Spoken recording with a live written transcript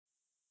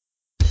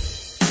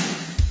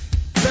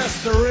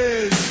best there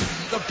is,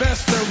 the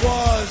best there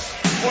was,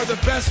 or the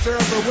best there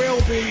ever will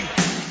be.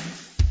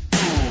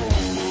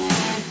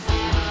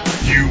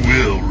 You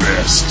will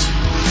rest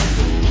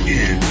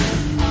in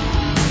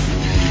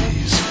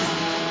peace.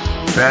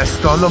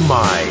 Best on the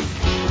Mic,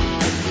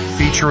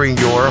 featuring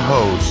your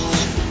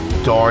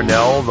hosts,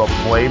 Darnell the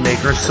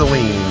Playmaker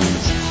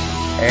Saleens,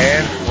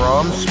 and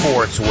from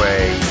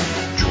Sportsway,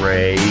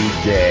 Dre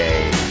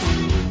Day.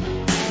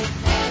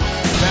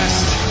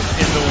 Best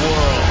in the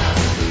world.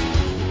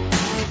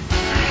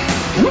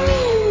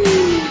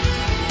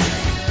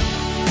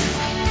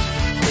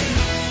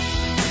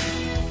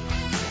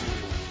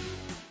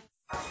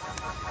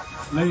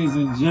 Ladies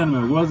and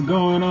gentlemen, what's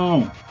going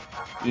on?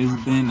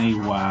 It's been a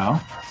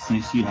while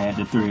since you had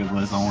the three of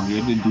us on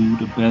here to do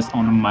the Best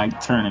on the Mic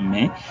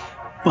tournament.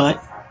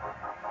 But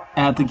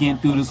after getting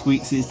through the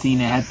Sweet 16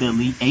 and had the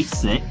Elite 8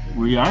 set,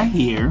 we are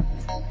here.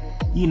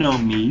 You know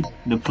me,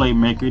 the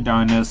Playmaker,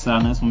 Darnell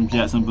Silence from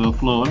Jacksonville,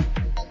 Florida.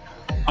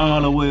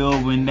 All the way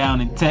over and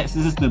down in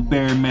Texas, the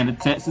Barry Man of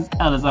Texas,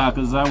 Alice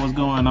Alcazar, what's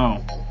going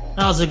on?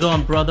 How's it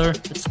going, brother?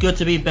 It's good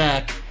to be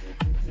back.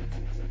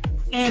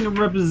 And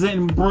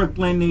representing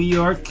Brooklyn, New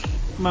York,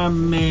 my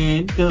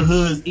man, the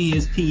Hood's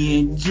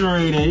ESPN,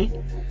 Dre Day.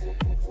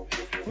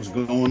 What's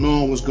going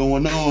on? What's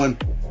going on?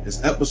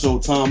 It's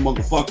episode time,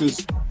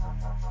 motherfuckers.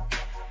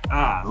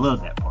 I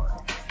love that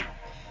part.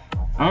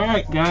 All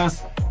right,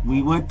 guys.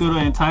 We went through the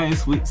entire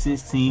Sweet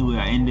 16. We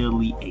are in the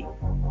Elite 8.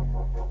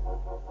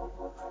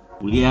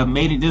 We have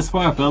made it this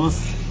far,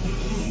 fellas.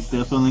 You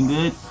still feeling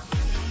good?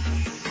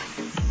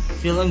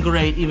 Feeling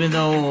great, even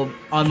though,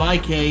 on my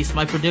case,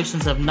 my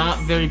predictions have not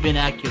very been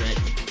accurate.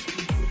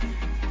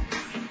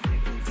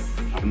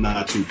 I'm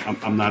not too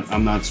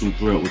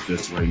thrilled with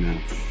this right now.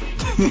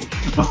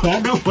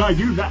 I know why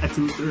you're not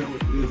too thrilled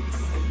with this.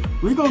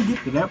 We're going to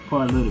get to that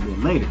part a little bit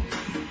later.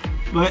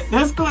 But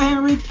let's go ahead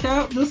and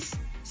recap this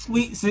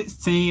Sweet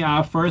 16.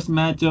 Our first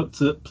matchup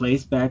took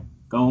place back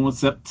on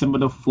September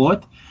the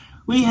 4th.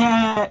 We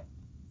had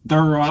The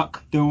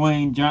Rock,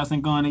 Dwayne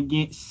Johnson, going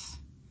against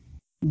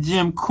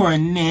Jim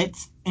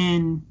Cornette,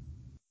 and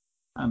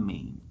I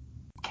mean,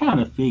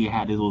 kind of figured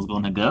how this was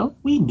going to go.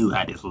 We knew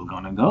how this was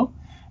going to go.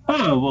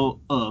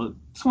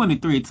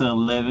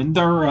 23-11,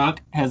 The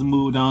Rock has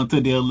moved on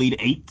to the Elite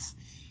 8.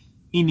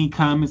 Any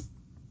comments?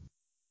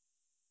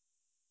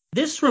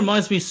 This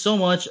reminds me so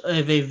much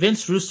of a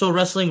Vince Russo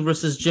wrestling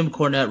versus Jim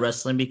Cornette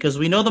wrestling, because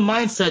we know the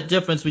mindset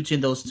difference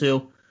between those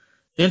two.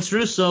 Vince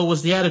Russo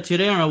was the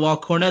Attitude Era, while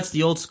Cornette's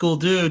the old school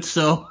dude,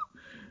 so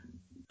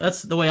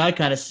that's the way I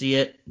kind of see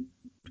it.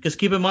 Because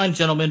keep in mind,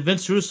 gentlemen,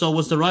 Vince Russo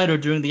was the writer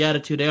during the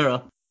Attitude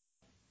Era.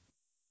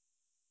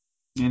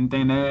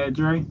 Anything to add,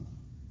 Dre?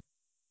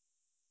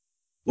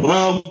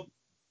 Well,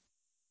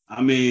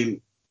 I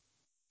mean,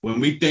 when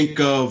we think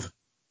of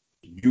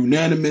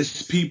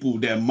unanimous people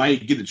that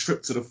might get a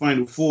trip to the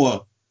Final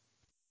Four,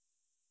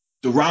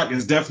 The Rock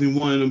is definitely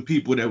one of them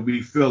people that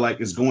we feel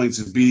like is going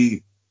to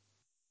be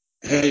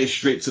headed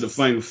straight to the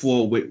Final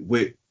Four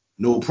with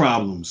no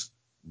problems.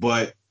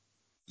 But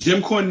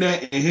Jim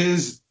Cornette in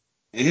his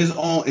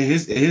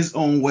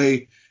own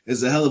way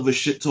is a hell of a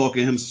shit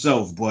talker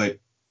himself. But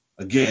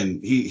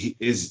again,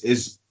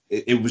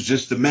 it was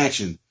just the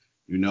matching.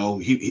 You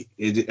know,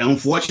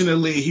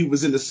 unfortunately he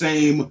was in the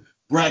same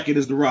bracket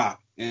as The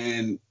Rock.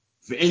 And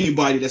for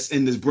anybody that's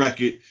in this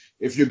bracket,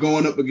 if you're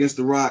going up against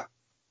The Rock,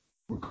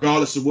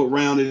 regardless of what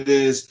round it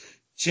is,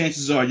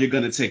 chances are you're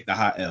gonna take the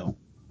high L.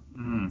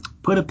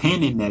 Put a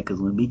pin in that, because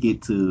when we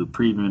get to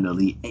previewing the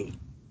Elite 8,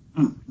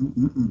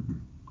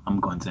 I'm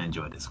going to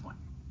enjoy this one.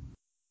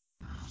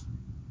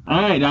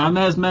 All right, our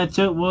last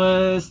matchup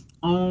was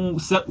on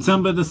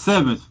September the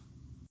 7th.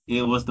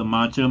 It was the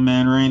Macho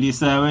Man Randy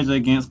Savage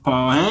against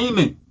Paul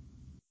Heyman.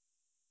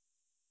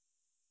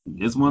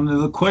 This one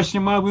of the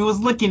question mark we was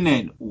looking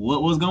at.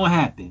 What was going to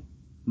happen?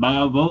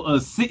 By a vote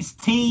of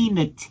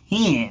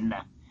 16-10,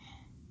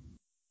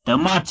 the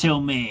Macho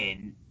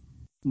Man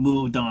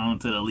moved on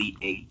to the Elite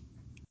 8.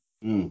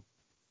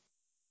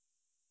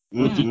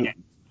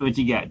 What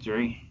you got,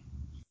 Dre?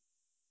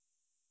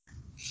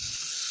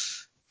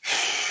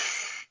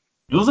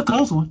 It was a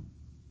close one.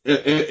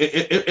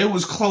 It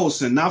was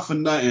close, and not for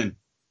nothing.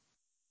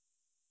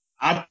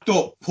 I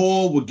thought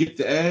Paul would get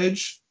the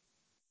edge,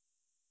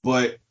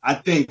 but I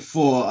think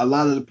for a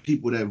lot of the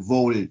people that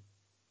voted,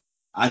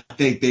 I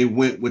think they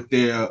went with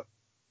their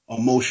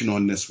emotion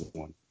on this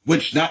one.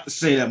 Which, not to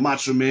say that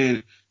Macho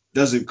Man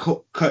doesn't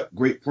cut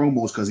great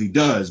promos, because he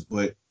does,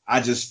 but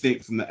I just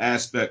think from the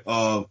aspect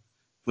of,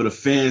 for the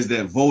fans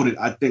that voted,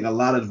 I think a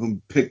lot of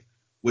them picked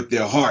with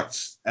their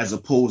hearts as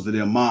opposed to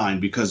their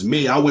mind. Because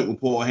me, I went with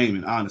Paul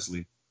Heyman,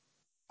 honestly.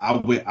 I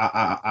went with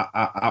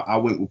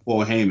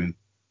Paul Heyman.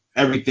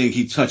 Everything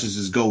he touches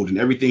is golden.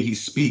 Everything he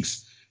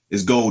speaks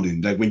is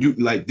golden. Like when you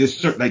there's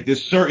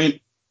certain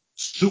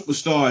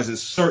superstars and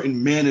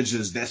certain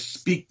managers that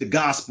speak the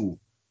gospel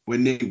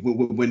when they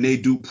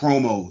do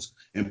promos,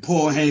 and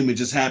Paul Heyman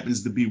just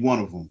happens to be one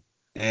of them.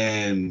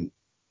 And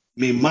I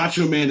mean,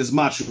 Macho Man is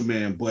Macho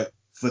Man, but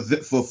for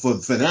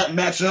that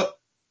matchup,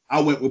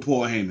 I went with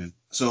Paul Heyman.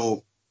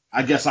 So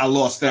I guess I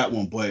lost that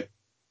one, but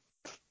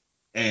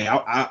hey,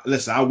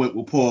 listen, I went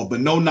with Paul, but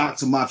no knock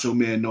to Macho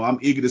Man. No, I'm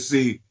eager to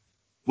see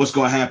what's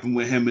going to happen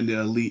with him in the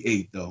Elite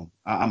Eight, though.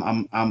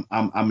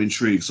 I'm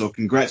intrigued. So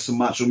congrats to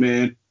Macho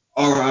Man.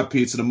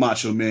 R.I.P. to the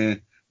Macho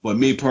Man. But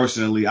me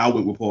personally, I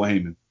went with Paul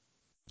Heyman.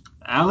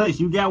 Alex,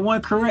 you got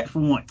one correct for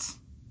once.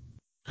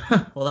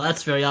 Well,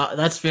 that's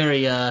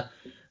very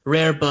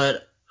rare,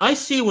 but I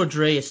see where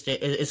Dre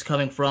is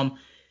coming from.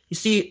 You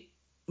see,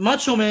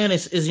 Macho Man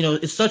is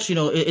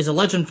a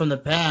legend from the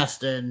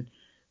past, and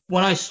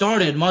when I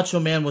started, Macho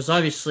Man was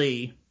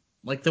obviously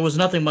like there was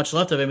nothing much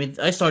left of it. I mean,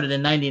 I started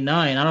in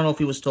 '99. I don't know if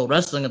he was still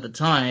wrestling at the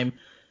time.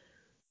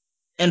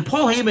 And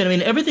Paul Heyman, I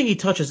mean, everything he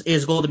touches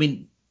is gold. I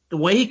mean, the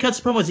way he cuts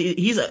promos,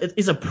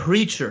 he's a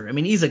preacher. I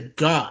mean, he's a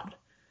god.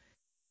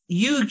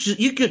 You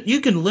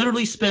can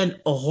literally spend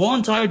a whole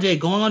entire day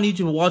going on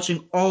YouTube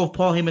watching all of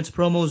Paul Heyman's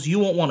promos. You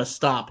won't want to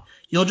stop.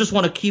 You'll just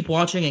want to keep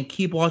watching and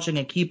keep watching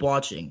and keep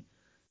watching.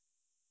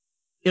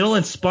 It'll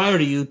inspire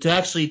you to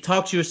actually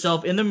talk to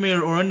yourself in the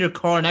mirror or in your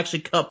car and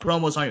actually cut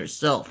promos on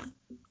yourself,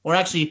 or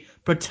actually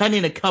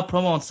pretending to cut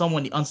promo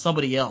on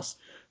somebody else.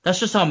 That's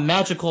just how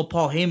magical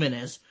Paul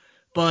Heyman is.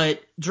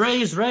 But Dre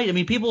is right. I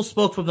mean, people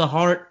spoke from the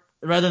heart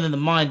rather than the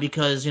mind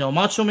because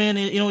Macho Man,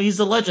 he's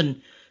a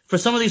legend. For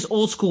some of these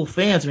old school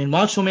fans, I mean,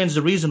 Macho Man is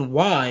the reason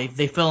why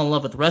they fell in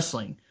love with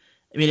wrestling.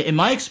 I mean, in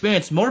my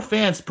experience, more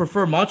fans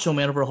prefer Macho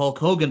Man over Hulk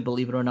Hogan,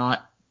 believe it or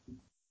not.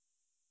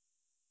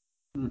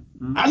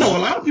 I know a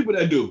lot of people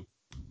that do.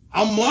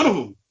 I'm one of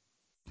them.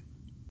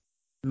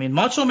 I mean,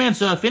 Macho Man's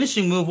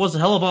finishing move was a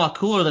hell of a lot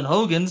cooler than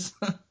Hogan's.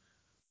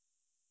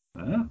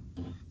 Yeah,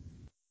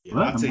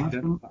 I'll take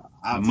that.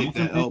 I'll take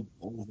that elbow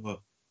over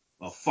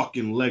a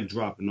fucking leg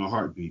drop in a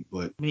heartbeat.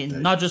 But I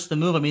mean, not just the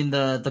move. I mean,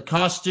 the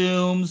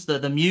costumes,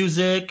 the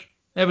music,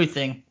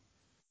 everything.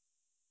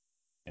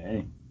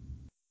 Hey,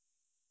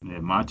 yeah,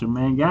 Macho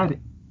Man got it.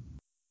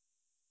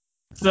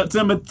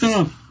 September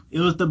 10th, it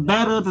was the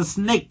Battle of the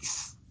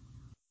Snakes.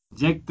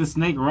 Jake the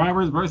Snake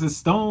Roberts versus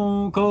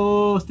Stone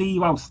Cold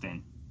Steve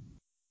Austin.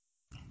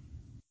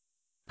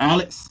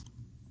 Alex,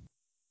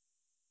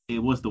 it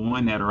was the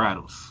one that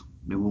rattles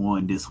that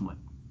won this one.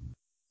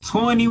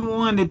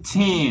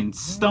 21-10,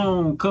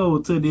 Stone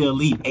Cold to the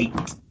Elite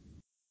Eight.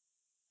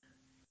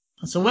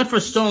 So I went for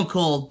Stone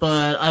Cold,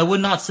 but I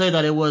would not say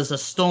that it was a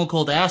Stone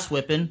Cold ass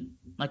whipping.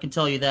 I can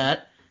tell you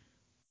that.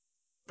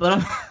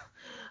 But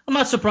I'm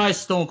not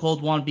surprised Stone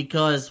Cold won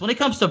because when it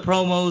comes to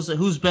promos,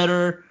 who's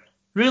better?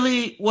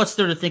 Really, what's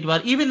there to think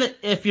about? Even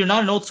if you're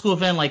not an old school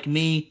fan like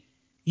me,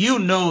 you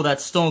know that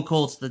Stone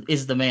Cold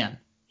is the man.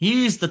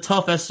 He's the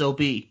tough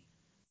SOB.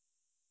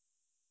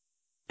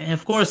 And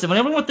of course, when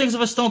everyone thinks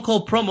of a Stone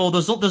Cold promo,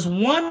 there's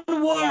one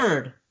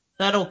word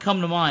that'll come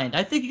to mind.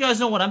 I think you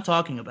guys know what I'm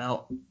talking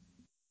about.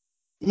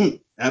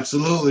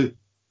 Absolutely.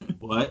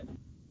 What?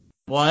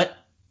 What?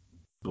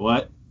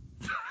 Go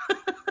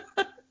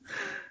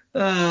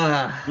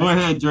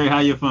ahead, Dre. How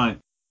you fun?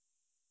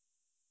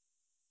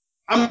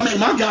 I mean,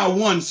 my guy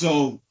won,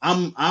 so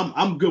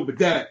I'm good with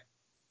that.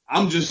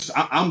 I'm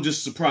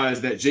just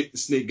surprised that Jake the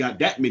Snake got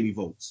that many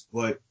votes.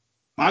 But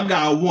my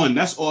guy won.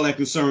 That's all that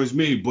concerns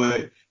me.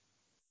 But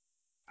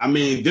I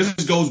mean, this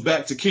goes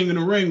back to King of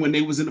the Ring when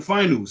they was in the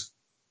finals.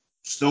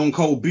 Stone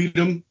Cold beat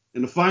him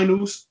in the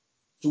finals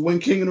to win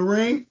King of the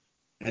Ring,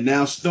 and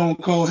now Stone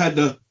Cold had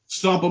to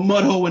stomp a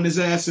mud hole in his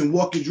ass and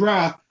walk it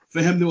dry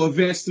for him to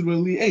advance to the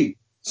Elite Eight.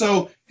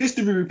 So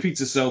history repeats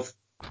itself.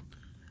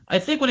 I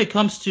think when it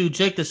comes to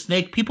Jake the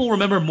Snake, people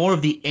remember more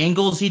of the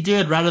angles he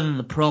did rather than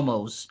the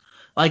promos.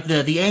 Like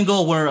the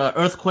angle where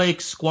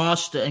Earthquake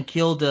squashed and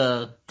killed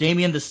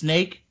Damien the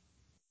Snake.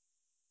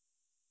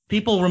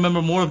 People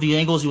remember more of the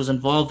angles he was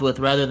involved with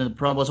rather than the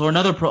promos. Or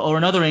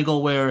another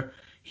angle where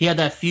he had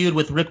that feud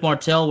with Rick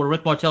Martel, where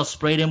Rick Martel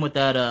sprayed him with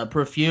that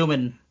perfume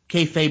and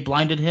kayfabe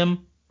blinded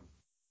him.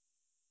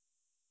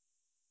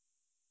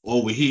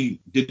 Or when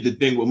he did the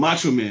thing with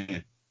Macho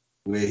Man,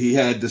 where he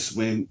had this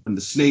when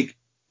the Snake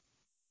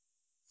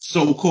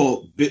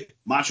so-called bit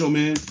Macho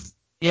Man.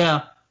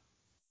 Yeah.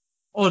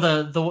 Or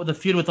the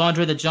feud with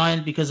Andre the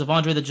Giant because of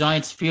Andre the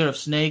Giant's fear of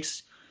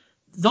snakes.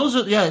 Those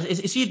are, yeah,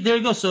 see, there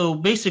you go. So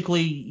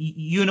basically,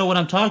 you know what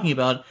I'm talking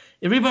about.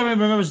 Everybody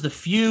remembers the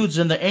feuds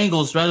and the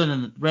angles rather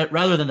than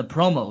the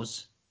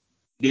promos.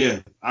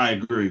 Yeah, I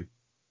agree.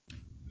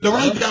 The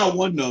right guy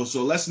won, though,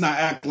 so let's not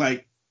act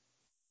like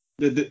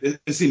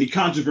there's any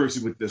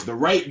controversy with this. The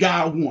right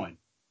guy won.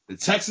 The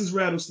Texas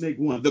Rattlesnake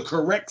won. The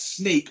correct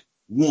snake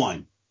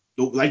won.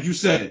 Like you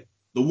said,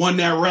 the one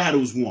that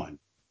rattles won.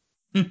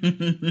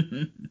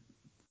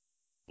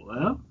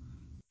 Well,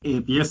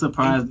 if you're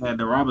surprised that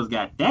the Roberts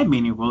got that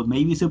many votes,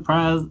 maybe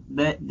surprised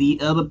that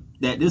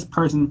this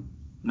person,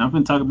 and I'm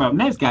going to talk about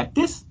next, got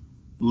this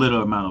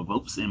little amount of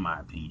votes, in my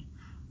opinion.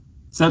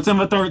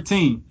 September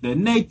 13th, the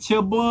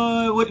Nature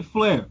Boy with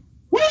Flair.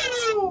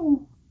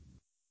 Woo!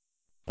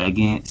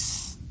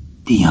 Against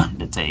The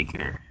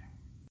Undertaker.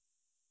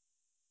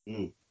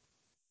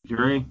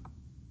 Dre,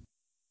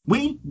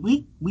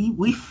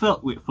 we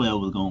felt with Flair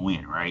was going to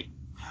win, right?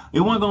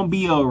 It wasn't going to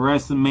be a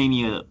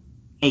WrestleMania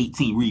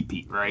 18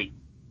 repeat, right?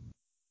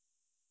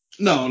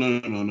 No.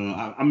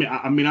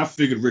 I mean, I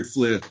figured Ric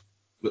Flair.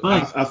 But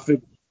I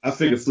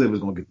figured Flair was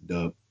gonna get the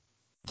dub.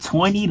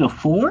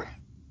 20-4.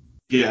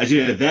 Yeah.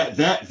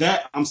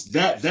 That I'm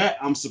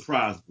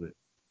surprised with.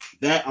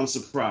 That I'm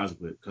surprised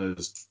with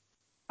because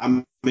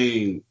I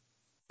mean,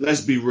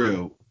 let's be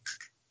real.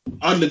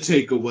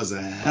 Undertaker was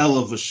a hell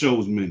of a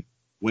showsman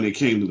when it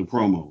came to the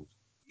promos.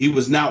 He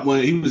was not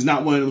one. He was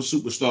not one of those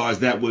superstars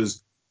that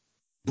was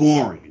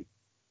boring.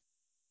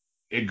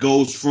 It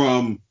goes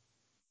from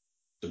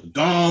the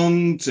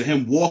gong to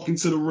him walking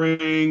to the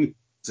ring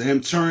to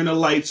him turning the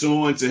lights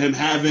on to him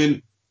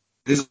having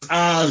his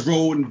eyes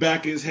rolled in the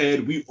back of his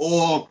head. We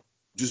all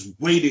just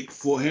waited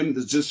for him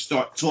to just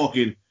start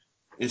talking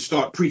and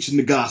start preaching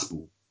the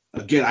gospel.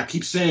 Again, I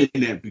keep saying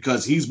that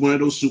because he's one of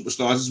those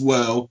superstars as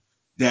well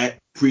that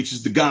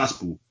preaches the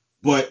gospel.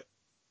 But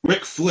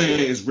Ric Flair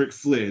is Ric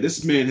Flair.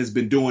 This man has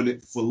been doing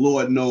it for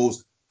Lord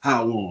knows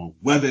how long.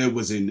 Whether it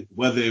was in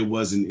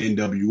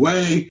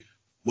NWA,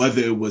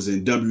 whether it was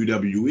in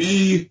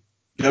WWE,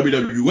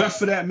 WWF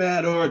for that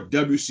matter,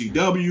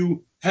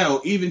 WCW,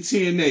 hell, even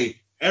TNA.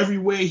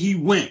 Everywhere he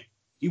went,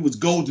 he was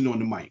golden on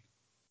the mic.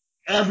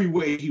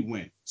 Everywhere he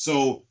went.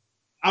 So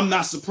I'm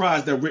not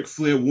surprised that Ric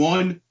Flair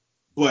won,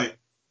 but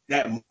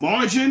that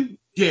margin,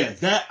 yeah,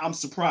 that I'm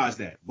surprised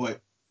at.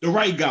 But the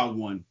right guy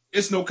won.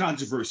 It's no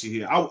controversy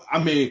here.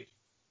 I mean,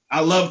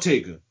 I love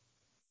Taker.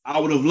 I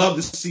would have loved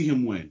to see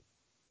him win.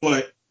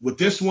 But with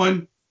this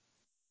one,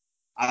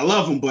 I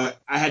love him, but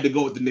I had to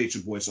go with the Nature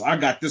Boy. So I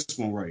got this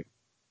one right.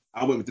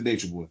 I went with the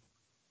Nature Boy.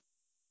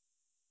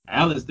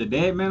 Alex, the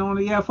dead man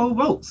only got 4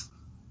 votes.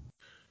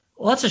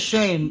 Well, that's a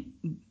shame,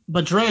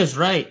 but Dre is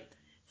right.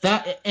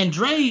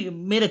 Dre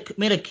made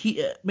a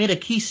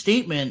key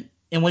statement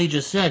in what he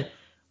just said.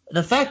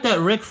 The fact that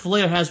Ric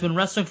Flair has been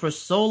wrestling for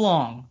so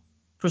long,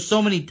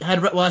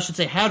 had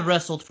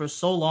wrestled for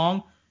so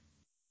long,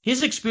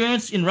 his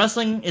experience in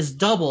wrestling is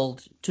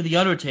doubled to the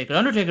Undertaker.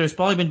 Undertaker has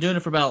probably had done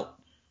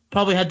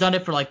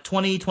it for like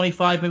 20,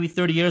 25, maybe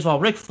 30 years, while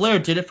Ric Flair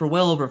did it for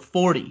well over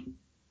 40.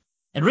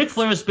 And Ric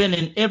Flair has been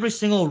in every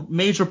single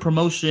major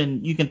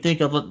promotion you can think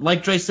of.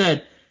 Like Dre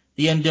said,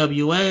 the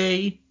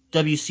NWA,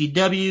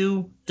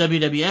 WCW,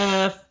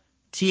 WWF,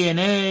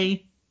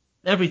 TNA,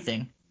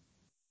 everything.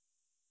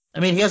 I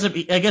mean,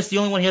 I guess the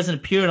only one he hasn't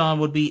appeared on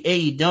would be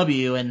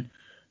AEW, and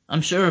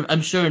I'm sure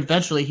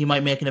eventually he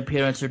might make an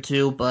appearance or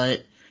two,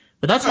 but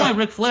that's why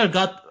Ric Flair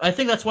got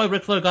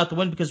the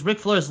win, because Ric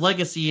Flair's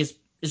legacy is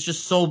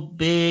just so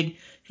big.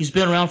 He's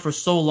been around for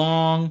so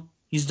long.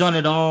 He's done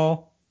it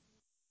all.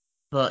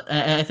 But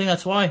I think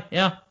that's why,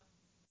 yeah.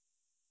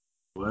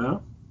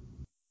 Well,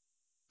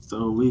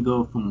 so we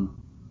go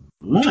from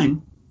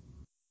one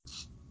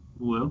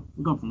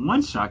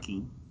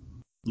shocking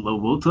low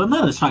vote to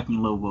another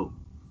shocking low vote.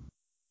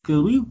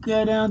 Because we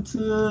got down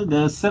to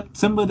the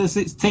September the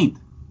 16th.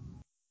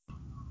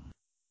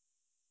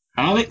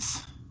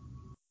 Alex,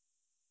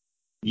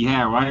 you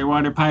had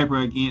Roddy Piper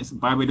against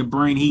Bobby the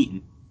Brain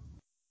Heaton.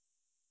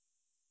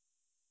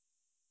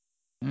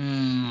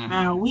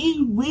 Now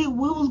we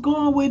was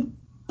going with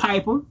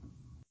Piper.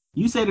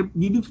 You said it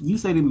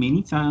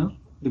many times.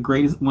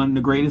 One of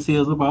the greatest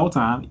heels of all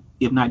time,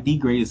 if not the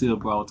greatest heel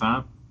of all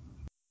time,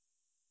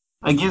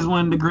 against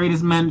one of the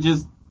greatest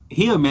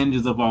heel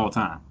managers of all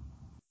time.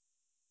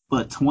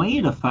 But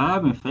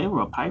 20-5 in favor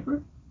of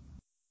Piper.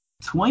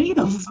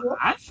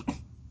 20-5.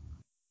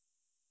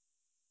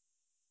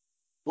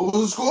 What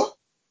was the score?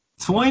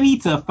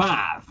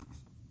 20-5.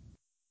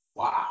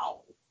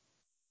 Wow.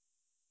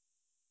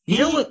 You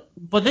know what?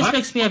 But this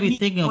makes me be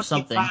thinking of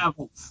something.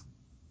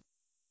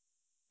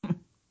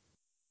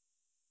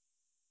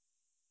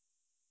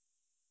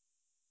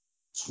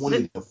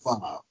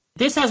 20-5.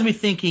 This has me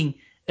thinking,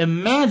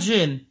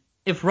 imagine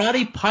if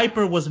Roddy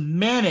Piper was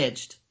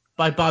managed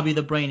by Bobby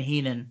the Brain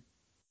Heenan.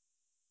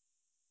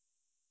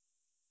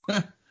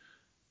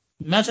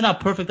 Imagine how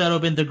perfect that would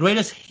have been. The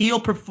greatest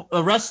heel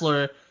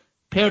wrestler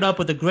paired up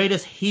with the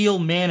greatest heel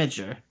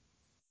manager.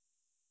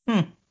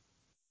 5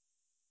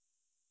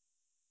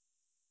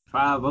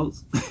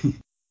 votes.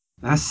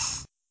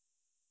 That's...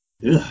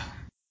 Ugh.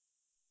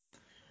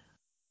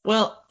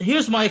 Well,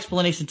 here's my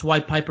explanation to why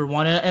Piper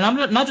won it, and I'm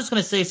not just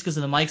going to say it's because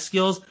of the mic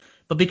skills,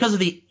 but because of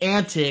the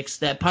antics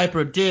that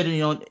Piper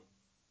did,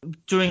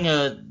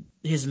 during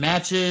his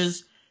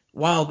matches,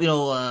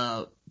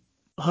 while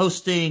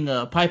hosting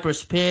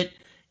Piper's Pit,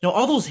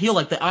 all those heel,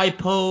 like the eye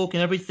poke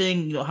and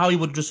everything, how he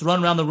would just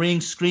run around the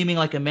ring screaming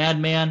like a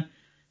madman.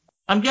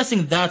 I'm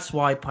guessing that's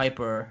why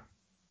Piper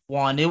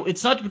won.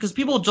 It's not because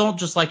people don't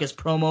just like his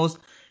promos;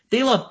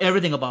 they love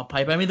everything about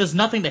Piper. I mean, there's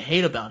nothing to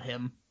hate about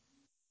him.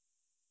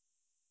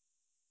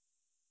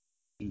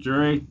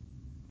 Dre,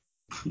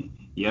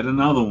 yet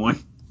another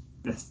one.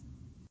 It's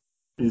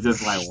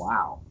just like,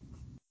 wow.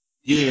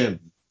 Yeah,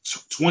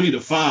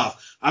 20-5.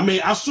 I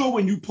mean, I saw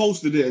when you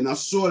posted it, and I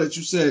saw that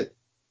you said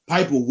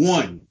Piper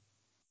won,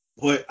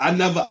 but I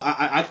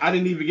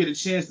didn't even get a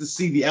chance to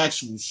see the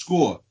actual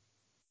score.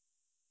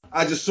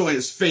 I just saw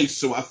his face,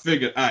 so I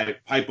figured, all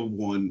right, Piper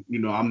won.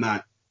 I'm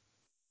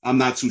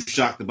not too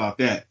shocked about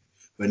that.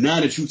 But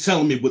now that you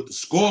telling me what the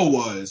score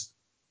was,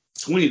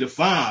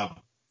 20-5,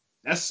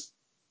 that's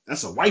a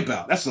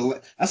wipeout. That's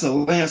a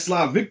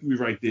landslide victory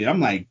right there.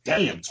 I'm like,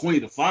 damn,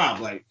 20-5,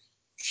 like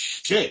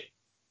shit.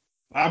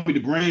 Bobby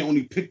the Brain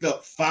only picked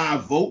up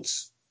 5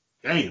 votes.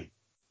 Damn.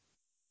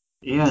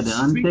 Yeah, the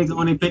Undertaker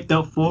only picked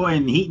up 4,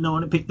 and Heaton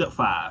only picked up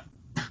 5.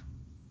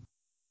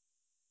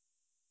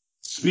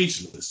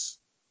 Speechless.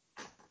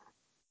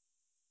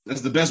 That's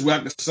the best way I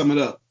can sum it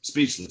up.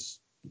 Speechless.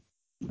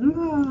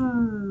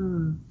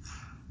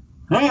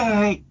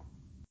 Hey,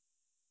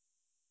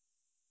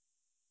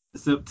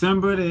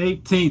 September the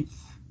 18th,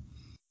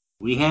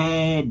 we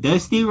had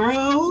Dusty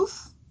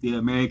Rhodes, the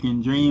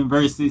American Dream,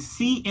 versus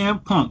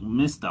CM Punk,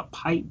 Mr.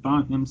 Pipe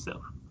Bomb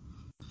himself.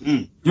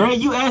 Dre,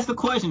 you asked the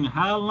question,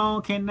 how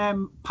long can that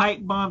pipe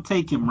bomb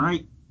take him,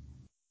 right?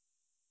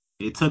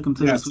 It took him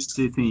to the Sweet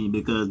 16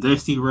 because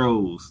Dusty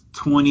Rhodes,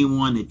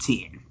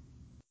 21-10.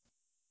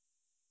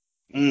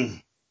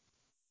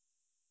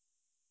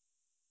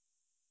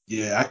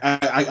 Yeah,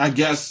 I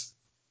guess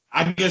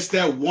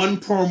that one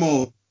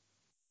promo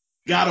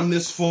got him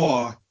this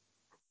far.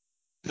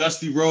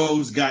 Dusty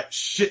Rhodes got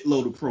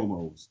shitload of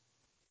promos.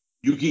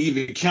 You can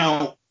even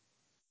count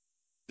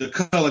the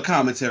color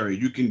commentary.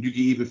 You can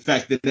even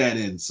factor that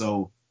in.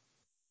 So,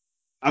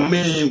 I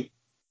mean,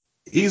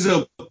 he's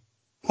a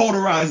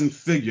polarizing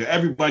figure.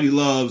 Everybody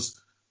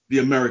loves the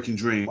American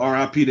Dream.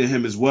 R.I.P. to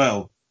him as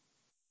well.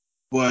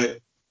 But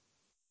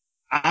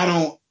I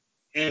don't.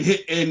 And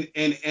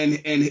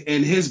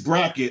his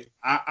bracket,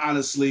 I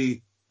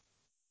honestly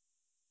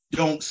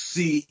don't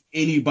see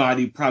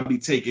anybody probably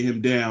taking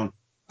him down,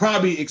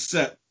 probably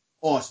except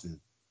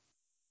Austin,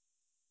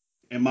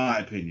 in my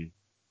opinion.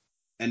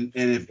 And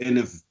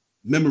if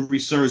memory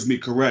serves me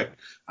correct,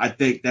 I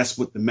think that's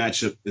what the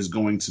matchup is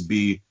going to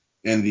be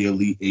in the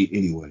Elite Eight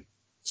anyway.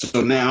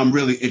 So now I'm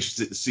really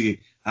interested to see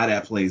how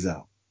that plays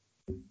out.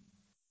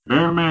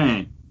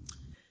 Man.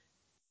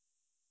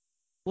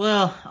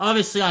 Well,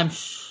 obviously I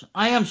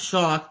am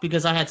shocked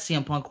because I had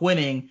CM Punk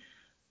winning,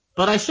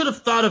 but I should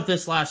have thought of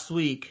this last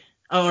week,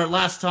 or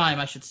last time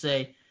I should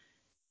say.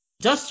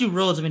 Dusty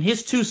Rhodes, I mean,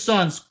 his 2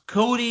 sons,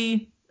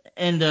 Cody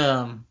and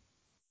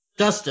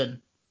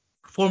Dustin,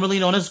 formerly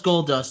known as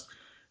Goldust,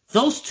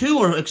 those 2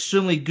 are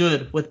extremely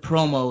good with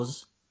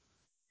promos,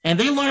 and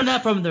they learned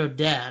that from their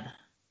dad.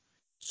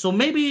 So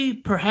maybe,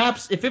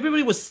 perhaps, if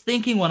everybody was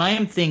thinking what I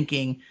am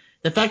thinking,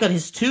 the fact that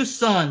his 2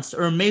 sons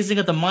are amazing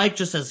at the mic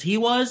just as he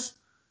was,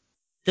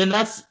 then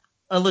that's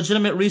a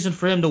legitimate reason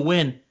for him to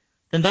win.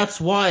 Then that's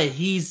why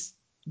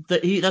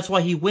that's why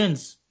he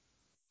wins,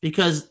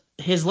 because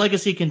his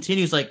legacy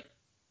continues. Like,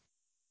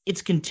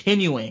 it's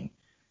continuing,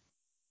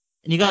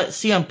 and you got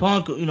CM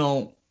Punk,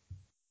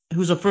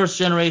 who's a first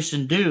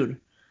generation dude.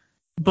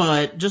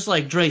 But just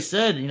like Dre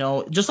said,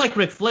 just like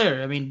Ric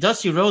Flair, I mean,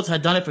 Dusty Rhodes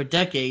had done it for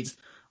decades,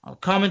 on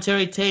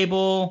commentary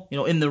table,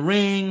 in the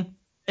ring,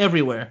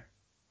 everywhere.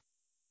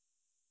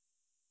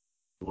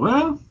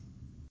 Well,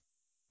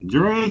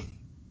 Dre,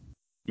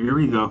 here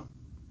we go.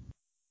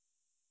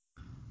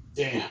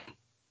 Damn.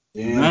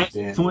 Match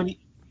 20,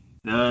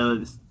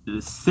 the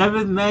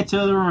 7th match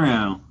of the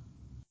round,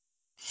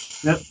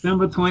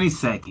 September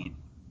 22nd.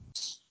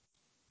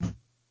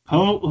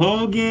 Hulk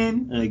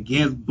Hogan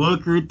against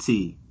Booker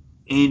T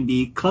in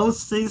the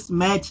closest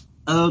match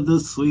of the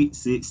Sweet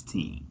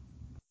 16.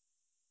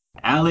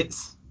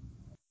 Alex,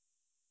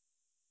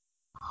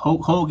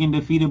 Hulk Hogan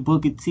defeated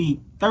Booker T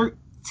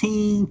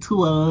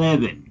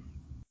 13-11.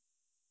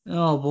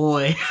 Oh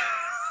boy.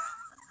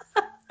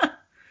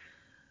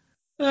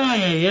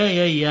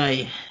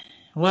 Ay.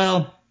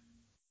 Well,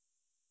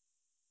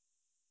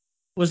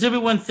 was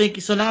everyone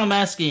thinking? So now I'm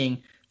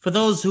asking, for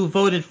those who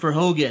voted for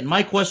Hogan,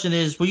 my question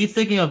is, were you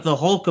thinking of the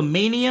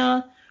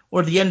Hulkamania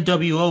or the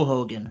NWO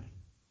Hogan?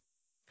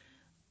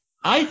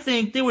 I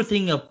think they were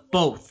thinking of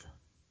both.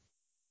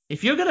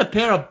 If you're going to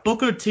pair up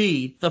Booker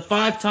T, the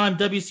 5-time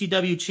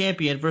WCW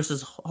champion,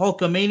 versus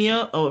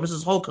Hulkamania, or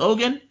versus Hulk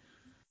Hogan,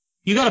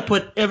 you got to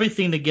put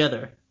everything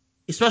together.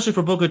 Especially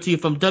for Booker T,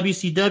 from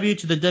WCW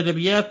to the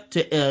WWF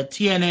to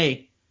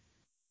TNA.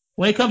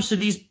 When it comes to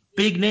these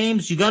big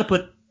names, you got to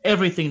put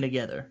everything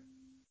together.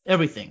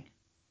 Everything.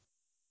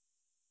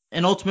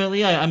 And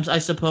ultimately, I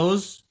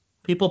suppose,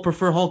 people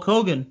prefer Hulk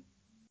Hogan.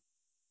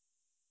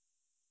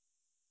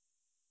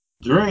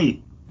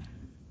 Dre,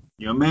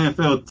 your man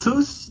fell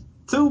two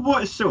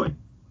votes short.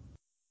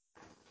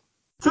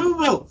 2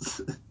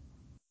 votes.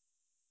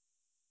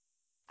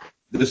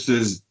 This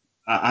is,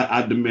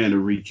 I demand a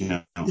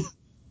recount.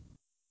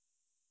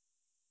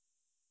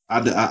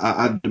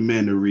 I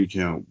demand a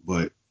recount,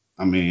 but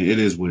I mean, it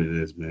is what it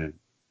is, man.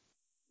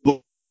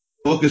 Book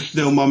is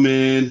still my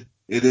man.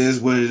 It is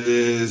what it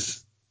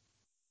is.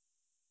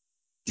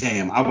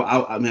 Damn,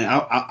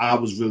 I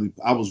was really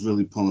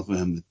pulling for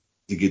him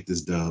to get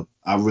this dub.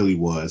 I really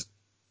was.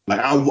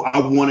 Like,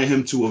 I wanted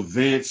him to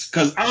advance,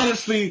 because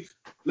honestly,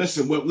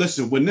 listen,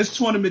 when this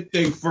tournament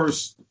thing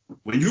first,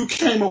 when you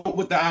came up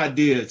with the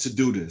idea to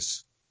do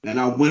this, and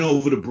I went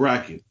over the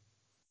bracket,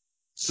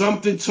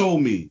 something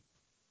told me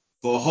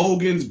for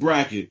Hogan's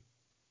bracket,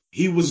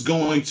 he was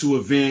going to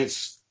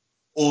advance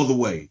all the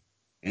way.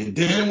 And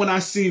then when I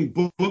seen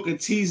Booker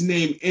T's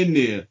name in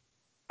there,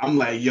 I'm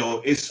like,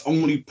 yo, it's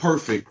only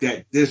perfect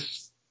that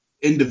this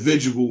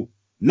individual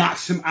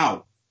knocks him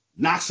out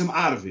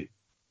of it.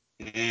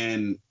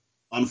 And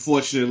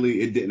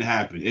unfortunately, it didn't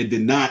happen. It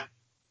did not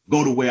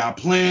go the way I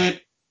planned.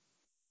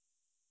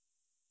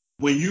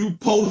 When you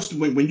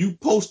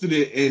posted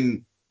it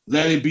and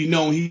let it be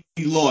known he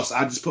lost,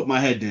 I just put my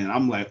head down.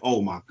 I'm like,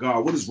 oh my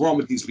God, what is wrong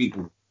with these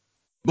people?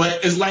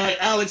 But it's like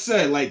Alex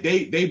said, like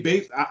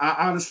I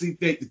honestly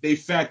think that they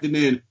factored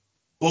in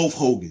both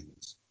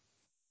Hogans.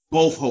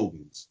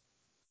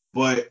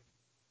 But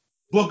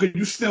Booker,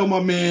 you still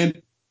my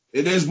man.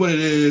 It is what it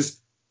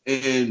is.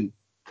 And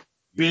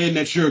being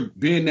that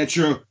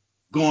you're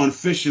going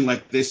fishing,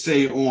 like they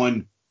say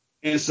on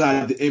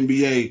Inside the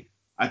NBA,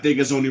 I think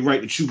it's only right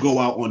that you go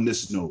out on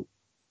this note.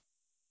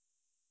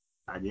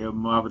 I give him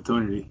more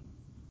opportunity.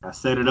 I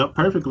set it up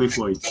perfectly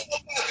for you. It's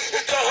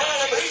the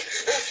Harlem Heat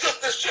and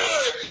Sister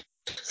Shine.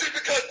 See,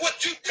 because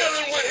what you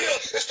dealing with here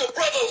is the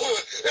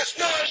brotherhood. It's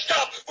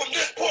non-stop from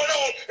this point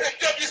on in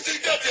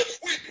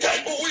WCW. We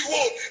take what we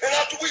want, and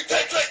after we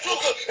take Lex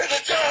Luger and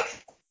the John,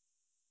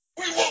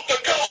 we want the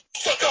gold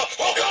sucker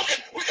Hulk Hogan.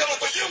 We coming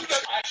for you.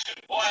 Action,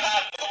 boy,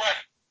 out of the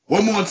record.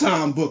 One more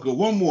time, Booker.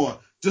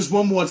 Just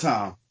one more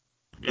time.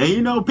 And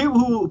you know, people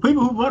who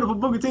voted for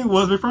Booker T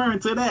was referring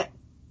to that.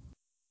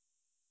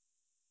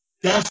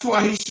 That's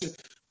why he should.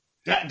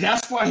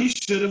 That's why he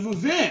should have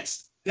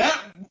advanced.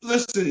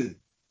 Listen,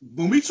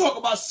 when we talk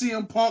about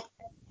CM Punk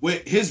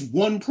with his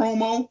one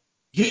promo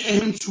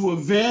getting him to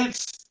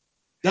advance,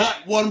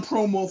 that one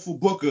promo for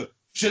Booker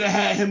should have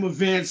had him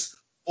advance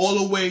all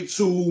the way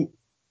to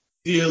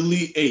the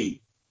Elite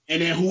Eight,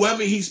 and then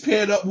whoever he's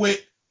paired up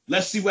with,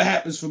 let's see what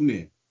happens from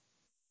there.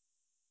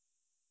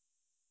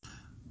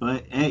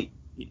 But hey,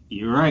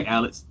 you're right,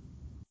 Alex.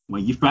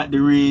 When you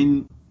factor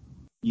in,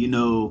 you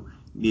know,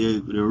 the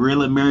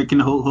real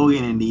American Hulk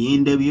Hogan and the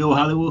NWO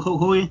Hollywood Hulk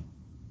Hogan,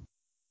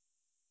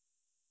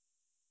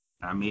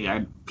 I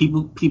mean,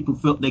 people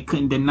felt they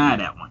couldn't deny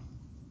that one.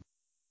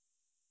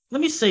 Let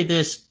me say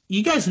this.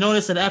 You guys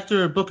noticed that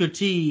after Booker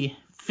T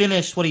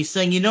finished what he's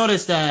saying, you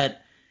noticed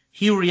that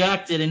he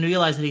reacted and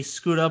realized that he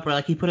screwed up, or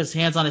like he put his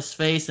hands on his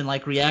face and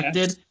like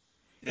reacted.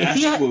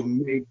 That's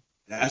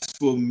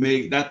what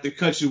make not to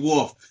cut you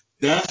off.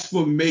 That's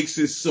what makes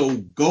it so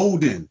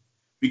golden,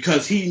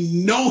 because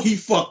he know he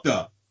fucked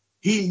up.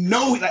 He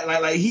know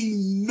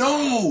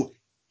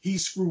he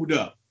screwed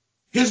up.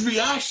 His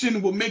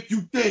reaction will make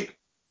you think,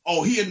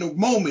 oh, he in the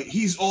moment,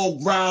 he's all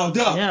riled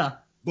up. Yeah.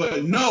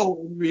 But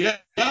no, in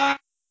reality,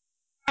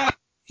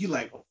 he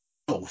like,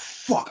 oh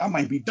fuck, I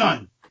might be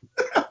done.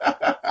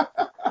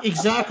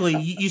 Exactly.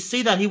 You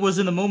see that he was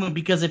in the moment,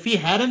 because if he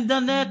hadn't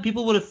done that,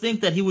 people would have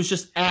think that he was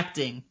just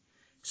acting.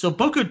 So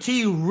Booker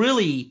T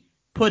really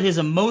put his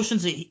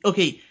emotions.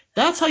 Okay,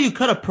 that's how you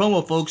cut a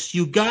promo, folks.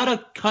 You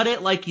gotta cut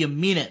it like you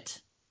mean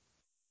it.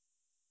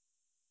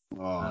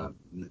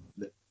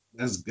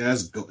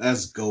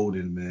 That's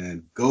golden,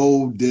 man.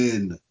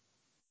 Golden.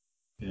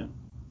 Yeah.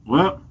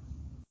 Well,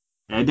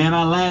 and then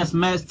our last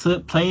match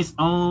took place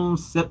on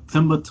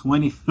September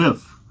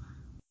 25th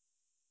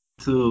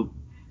to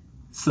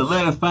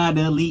solidify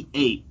the Elite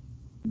Eight.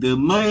 The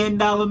 $1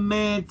 Million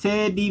Man,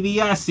 Ted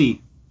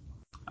DiBiase.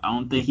 I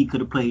don't think he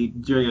could have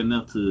played Jerry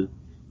enough to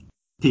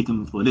pick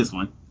him for this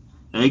one.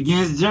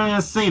 Against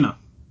John Cena.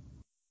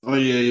 Oh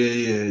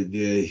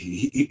yeah.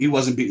 He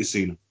wasn't beating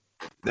Cena.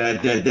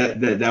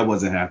 That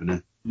wasn't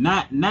happening.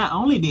 Not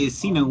only did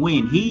Cena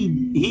win,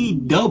 he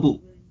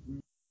doubled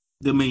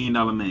the $1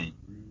 Million Man.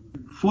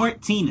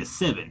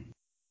 14-7.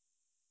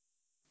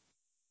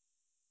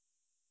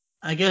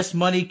 I guess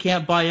money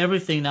can't buy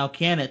everything now,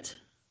 can it?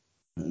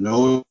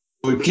 No,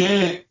 it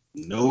can't.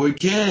 No, it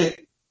can't.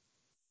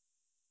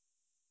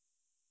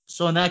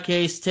 So in that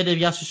case, Ted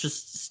DiBiase should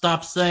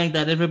stop saying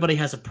that everybody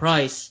has a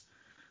price.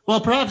 Well,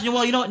 perhaps,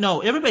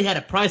 no, everybody had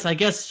a price. I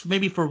guess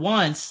maybe for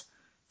once,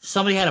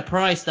 somebody had a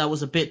price that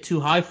was a bit too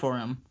high for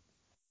him.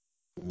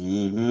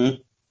 Mm-hmm.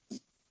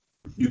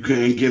 You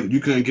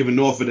couldn't give an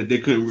offer that they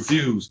couldn't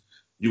refuse.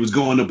 You was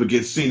going up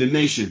against Cena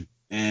Nation,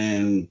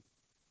 and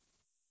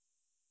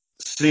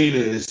Cena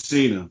is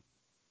Cena.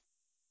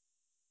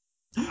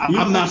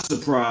 I'm not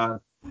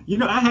surprised. You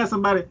know, I had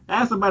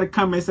somebody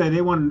come and say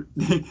they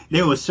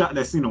were shocked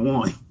that Cena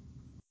won.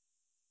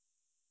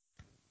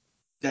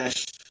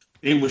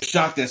 They were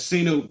shocked that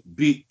Cena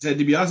beat Ted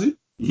DiBiase?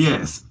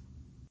 Yes.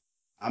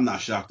 I'm not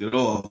shocked at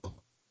all.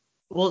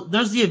 Well,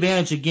 there's the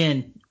advantage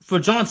again. For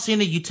John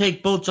Cena, you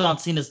take both John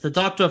Cenas, the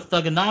Doctor of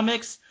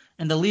Thugonomics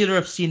and the leader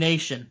of C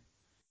Nation.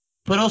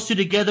 Put those two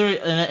together,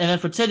 and then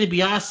for Ted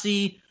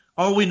DiBiase,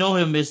 all we know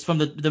him is from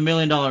the $1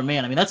 Million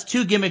Man. I mean, that's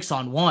two gimmicks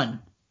on one.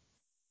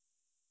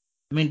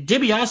 I mean,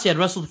 DiBiase had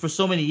wrestled for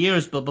so many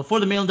years, but before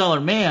the $1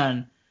 Million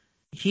Man,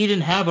 he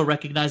didn't have a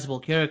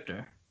recognizable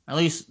character. At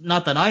least,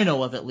 not that I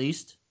know of, at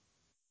least.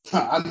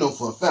 I know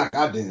for a fact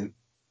I didn't.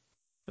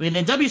 I mean,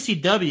 in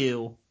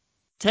WCW,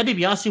 Ted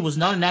DiBiase was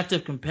not an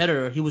active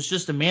competitor. He was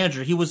just a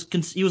manager. He was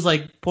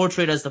like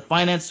portrayed as the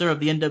financier of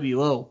the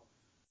NWO.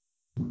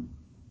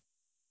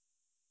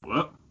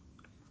 Well,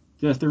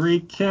 just to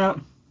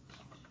recap,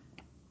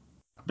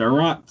 The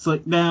Rock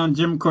took down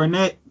Jim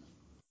Cornette.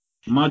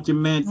 Macho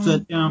Man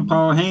took down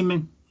Paul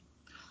Heyman.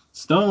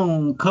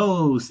 Stone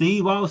Cold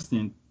Steve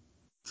Austin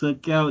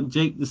took out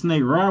Jake the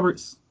Snake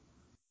Roberts.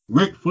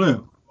 Ric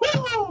Flair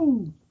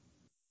woo,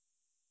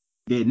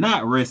 did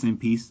not rest in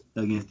peace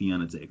against The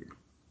Undertaker.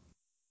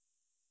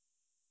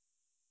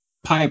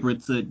 Piper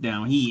took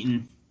down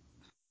Heaton.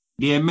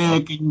 The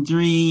American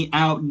Dream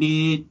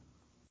outdid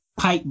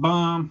Pipe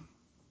Bomb.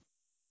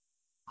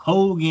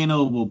 Hogan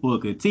over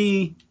Booker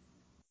T.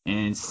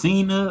 And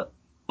Cena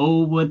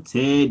over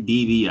Ted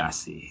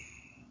DiBiase.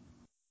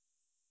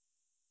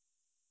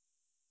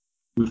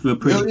 We feel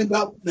pretty $1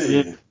 million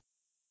good. man.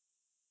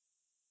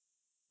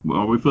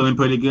 Well, we're feeling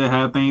pretty good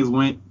how things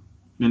went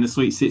in the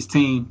Sweet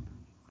 16.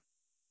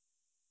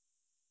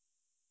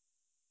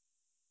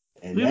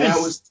 And We've now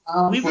been- it's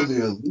time we've for been-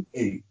 the Elite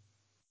Eight.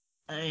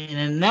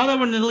 And now that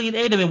we're in the Elite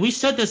Eight, I mean, we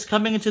said this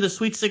coming into the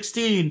Sweet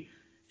 16.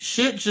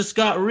 Shit just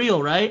got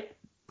real, right?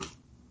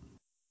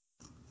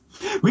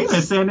 We've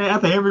been saying that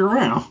after every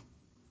round.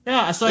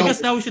 Yeah, so I No.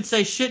 guess now we should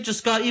say shit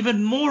just got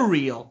even more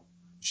real.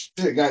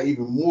 Shit got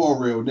even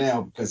more real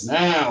now because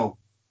now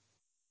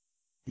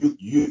you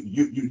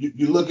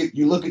look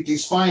at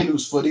these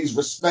finals for these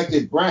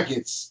respected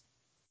brackets.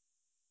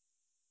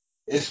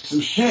 It's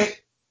some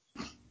shit.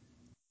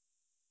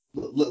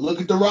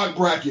 Look at the Rock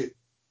bracket.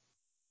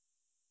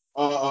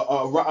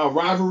 A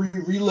rivalry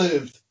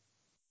relived.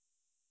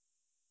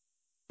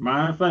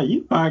 Matter of fact,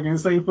 you probably can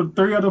say for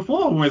 3 out of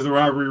 4 wins the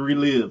rivalry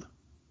relived.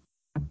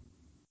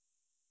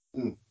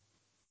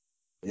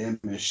 Yeah,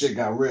 man, shit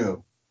got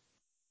real.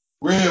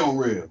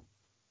 Real.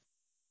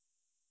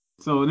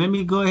 So let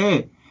me go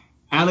ahead.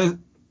 Alex,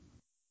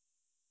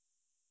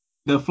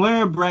 the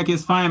Flair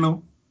brackets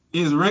final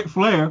is Ric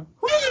Flair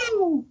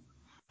woo,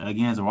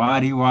 against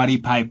Roddy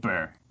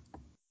Piper.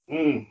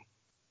 I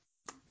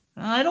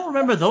don't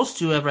remember those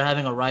two ever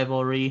having a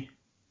rivalry.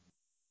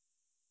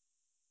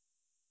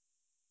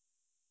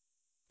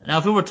 Now,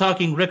 if we were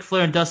talking Ric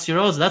Flair and Dusty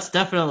Rhodes, that's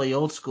definitely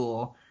old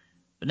school.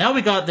 But now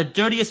we got the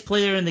dirtiest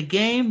player in the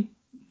game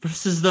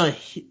versus the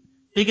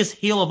biggest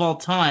heel of all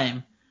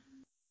time.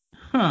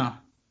 Huh.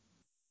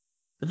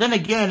 But then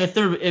again, if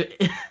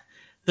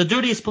the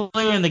dirtiest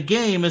player in the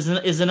game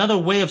is another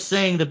way of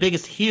saying the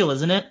biggest heel,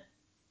 isn't it?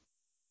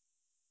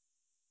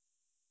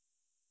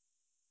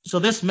 So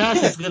this match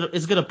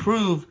is gonna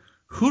prove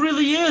who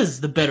really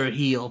is the better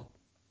heel.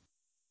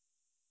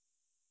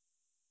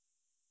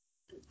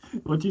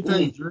 What you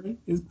think, Dre?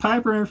 It's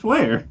Piper and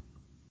Flair.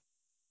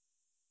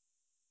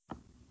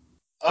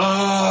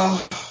 I'll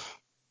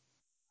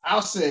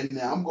say it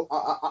now.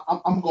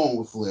 I'm going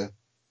with Flair.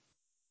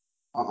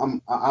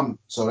 I'm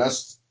so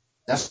that's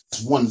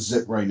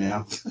 1-0 right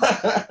now.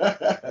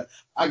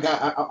 I'm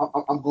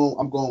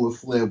going with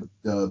Flair.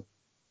 But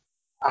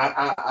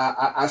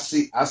I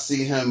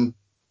see him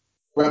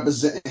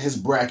representing his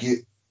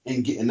bracket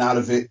and getting out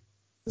of it.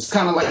 It's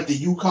kind of like the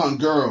Yukon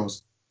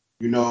girls,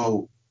 you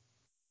know.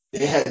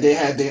 They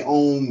had their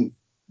own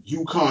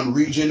Yukon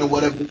region or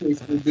whatever the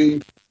case may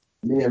be.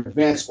 And they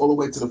advanced all the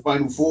way to the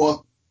Final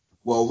Four.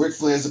 Well, Ric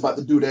Flair's about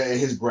to do that in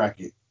his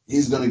bracket.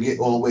 He's gonna get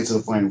all the way to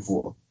the Final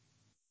Four.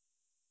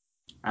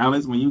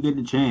 Alex, when you get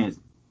the chance,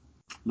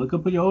 look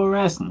up at your old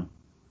wrestling.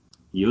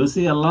 You'll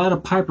see a lot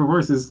of Piper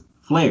versus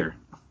Flair.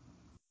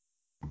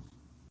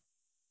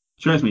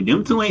 Trust me,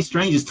 them two ain't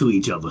strangers to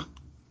each other.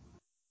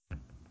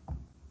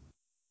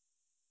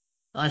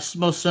 I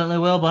most certainly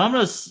will, but I'm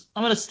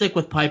gonna stick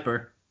with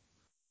Piper.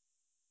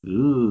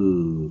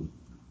 Ooh.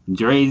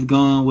 Dre's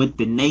going with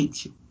the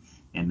Nate,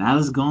 and I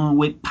was going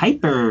with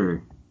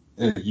Piper.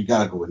 You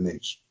gotta go with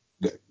Nate.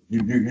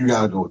 You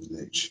gotta go with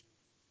Nate.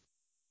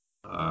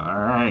 All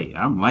right,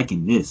 I'm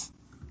liking this.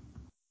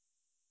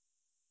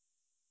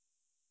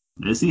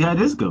 Let's see how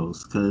this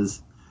goes,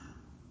 cause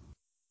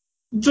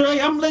Dre,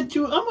 I'm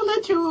gonna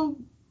let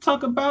you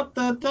talk about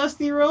the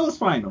Dusty Rhodes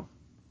final.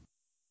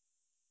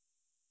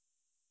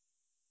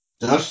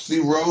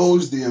 Dusty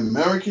Rhodes, the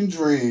American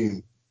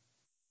Dream.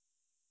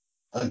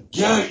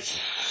 Against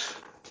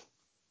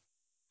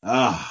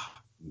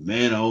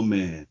man, oh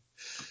man.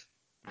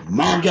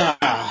 My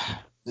guy,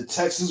 the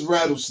Texas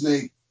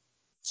Rattlesnake,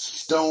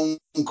 Stone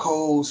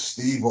Cold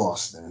Steve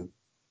Austin.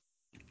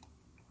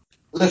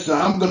 Listen,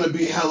 I'm gonna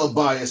be hella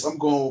biased. I'm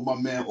going with my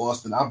man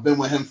Austin. I've been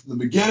with him from the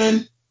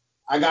beginning.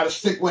 I gotta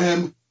stick with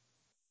him.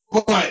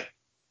 But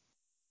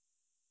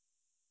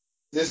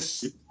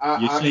this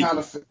I kind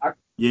of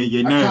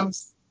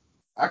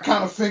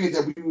figured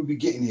that we would be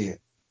getting here.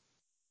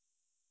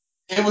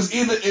 It was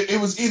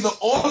either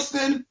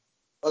Austin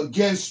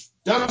against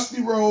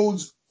Dusty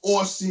Rhodes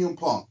or CM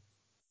Punk.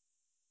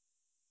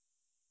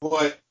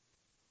 But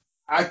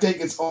I think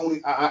it's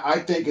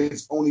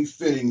only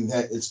fitting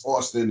that it's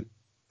Austin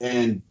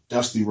and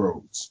Dusty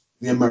Rhodes,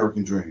 the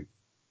American Dream.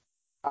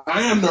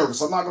 I am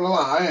nervous. I'm not gonna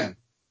lie. I am.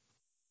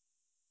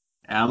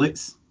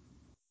 Alex,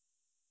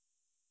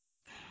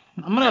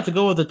 I'm gonna have to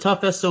go with the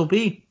tough SOB.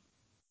 You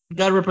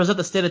gotta represent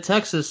the state of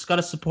Texas.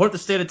 Gotta support the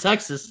state of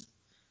Texas.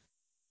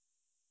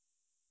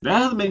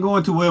 That hasn't been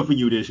going too well for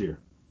you this year.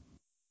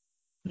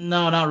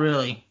 No, not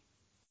really.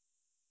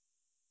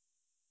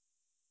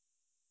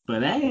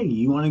 But hey,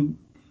 you want to?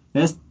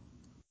 That's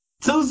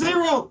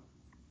 2-0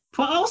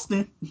 for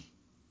Austin.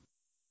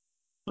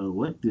 But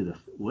what do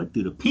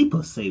the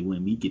people say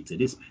when we get to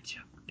this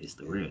matchup? It's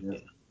the real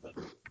deal.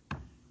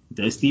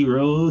 Dusty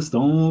Rhodes,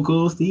 Stone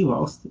Cold Steve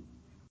Austin.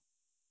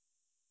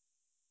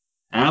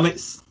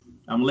 Alex,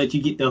 I'm gonna let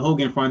you get the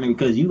Hogan front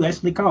because you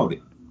actually called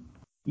it.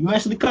 You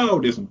actually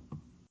called this one.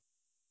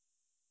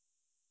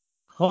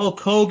 Hulk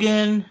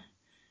Hogan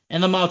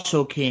and the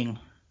Macho King.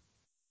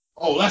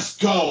 Oh, let's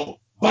go.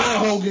 Bye,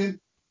 Hogan.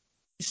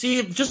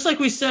 See, just like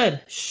we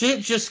said,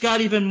 shit just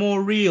got even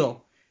more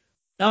real.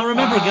 Now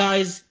remember,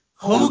 guys,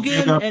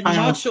 Hogan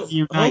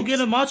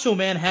and Macho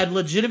Man had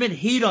legitimate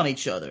heat on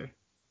each other.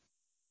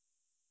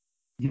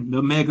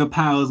 The Mega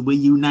Powers will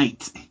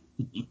unite.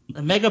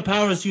 The Mega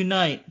Powers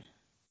unite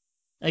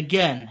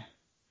again,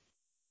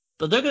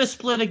 but they're gonna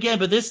split again.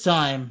 But this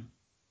time,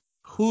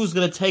 who's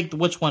gonna take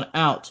which one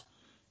out?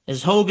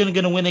 Is Hogan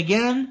gonna win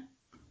again,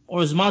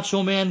 or is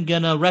Macho Man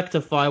gonna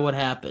rectify what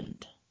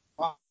happened?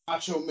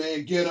 Macho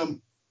Man, get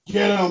him.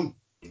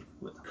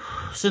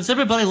 Since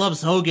everybody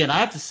loves Hogan, I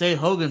have to say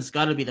Hogan's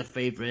got to be the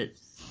favorite.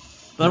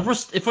 But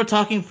if we're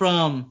talking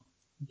from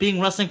being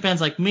wrestling fans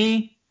like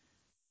me,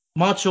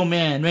 Macho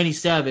Man, Randy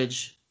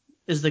Savage,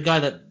 is the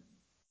guy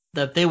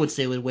that they would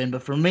say would win.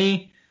 But for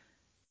me,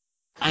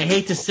 I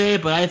hate to say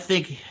it, but I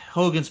think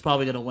Hogan's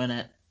probably going to win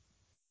it.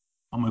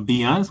 I'm going to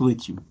be honest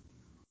with you.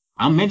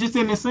 I'm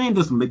interested in seeing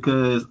this one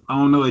because I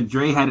don't know if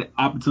Dre had an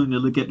opportunity to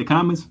look at the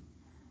comments.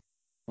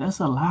 There's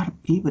a lot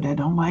of people that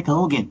don't like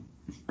Hogan.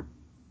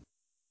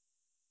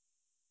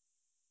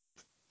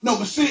 No,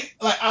 but see,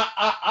 like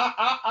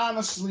I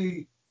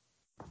honestly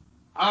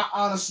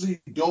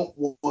don't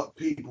want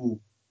people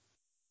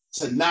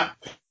to not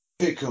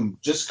pick him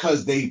just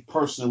because they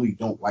personally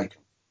don't like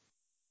him.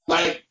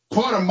 Like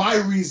part of my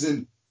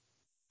reason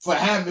for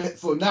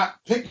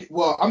not picking,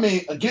 well, I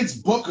mean,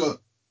 against Booker,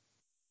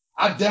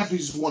 I definitely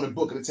just wanted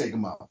Booker to take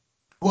him out.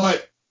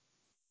 But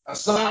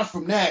aside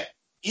from that,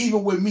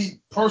 even with me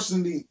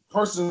personally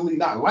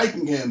not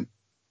liking him,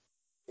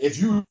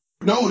 if you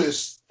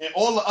notice, in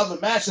all the other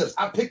matchups,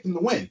 I picked him to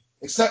win,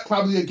 except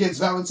probably against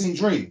Velveteen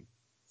Dream.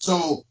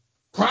 So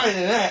prior to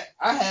that,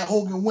 I had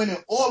Hogan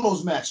winning all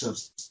those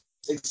matchups,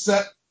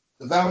 except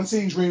the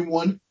Velveteen Dream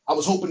one. I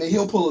was hoping that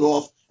he'll pull it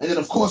off. And then,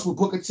 of course, with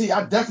Booker T,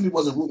 I definitely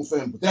wasn't rooting for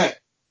him with that.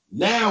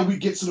 Now we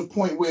get to the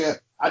point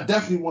where I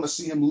definitely want to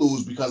see him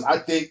lose because I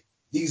think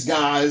these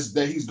guys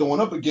that he's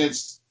going up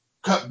against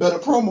cut better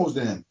promos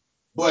than him.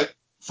 But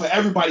for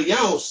everybody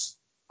else,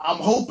 I'm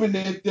hoping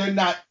that they're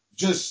not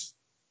just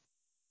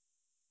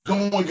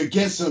going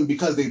against him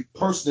because they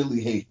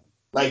personally hate him.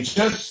 Like,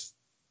 just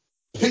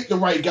pick the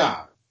right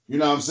guy. You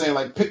know what I'm saying?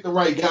 Like, pick the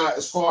right guy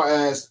as far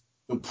as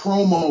the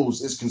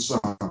promos is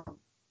concerned.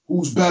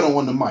 Who's better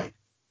on the mic?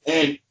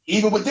 And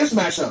even with this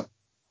matchup,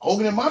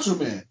 Hogan and Macho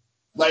Man.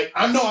 Like,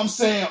 I know I'm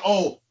saying,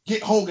 oh,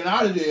 get Hogan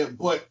out of there,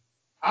 but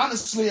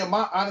honestly, in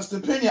my honest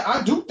opinion,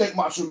 I do think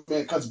Macho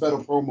Man cuts better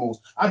promos.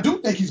 I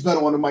do think he's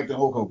better on the mic than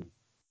Hulk Hogan.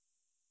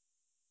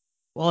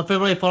 Well, if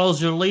everybody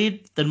follows your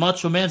lead, then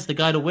Macho Man's the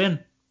guy to win.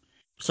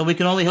 So we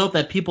can only hope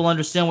that people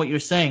understand what you're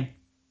saying.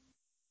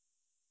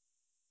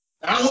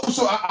 I hope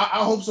so.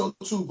 I hope so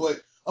too.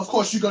 But of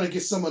course, you're gonna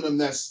get some of them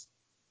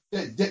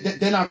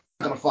they're not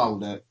gonna follow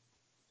that.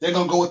 They're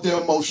gonna go with their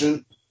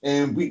emotion,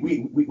 and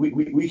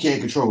we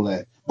can't control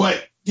that.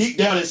 But deep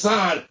down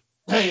inside,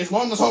 hey, as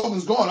long as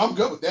Hogan's gone, I'm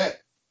good with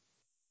that.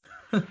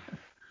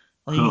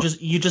 Well,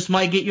 you just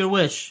might get your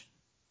wish.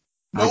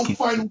 No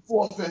Final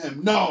Four for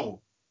him. No.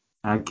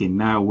 I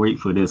cannot wait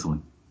for this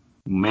one.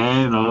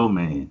 Man, oh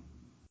man.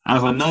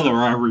 That's another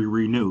rivalry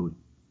renewed.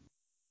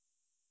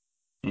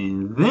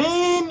 And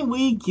then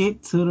we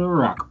get to the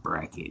Rock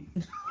bracket.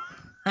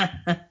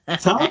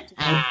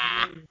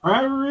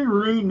 Rivalry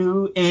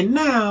renewed, and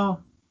now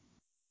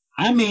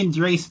I'm in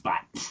Dre's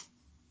spot.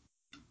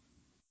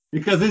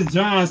 Because it's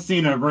John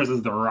Cena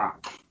versus The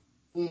Rock.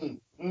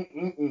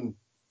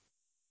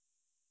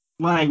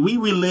 Like, we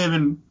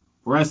reliving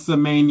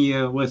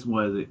WrestleMania, what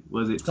was it?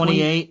 Was it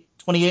 28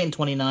 and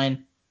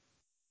 29.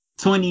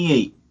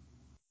 28.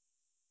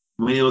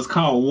 When it was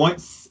called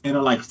Once in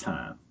a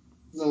Lifetime.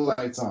 In a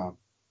lifetime.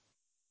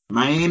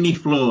 Miami,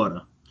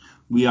 Florida.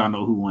 We all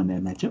know who won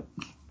that matchup.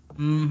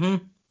 Mm-hmm.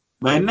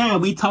 But now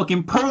we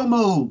talking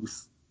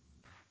promos.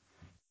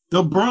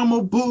 The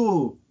Brahma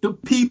Bull. The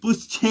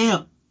People's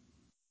Champ.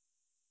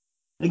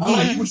 Again,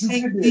 I like what you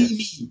did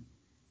there.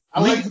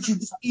 I like what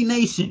you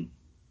Nation.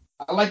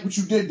 I like what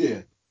you did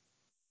there.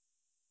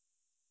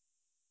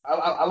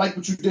 I like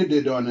what you did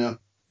there, Darnell.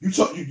 You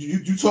talk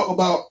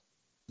about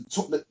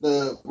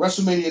the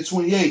WrestleMania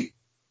 28.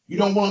 You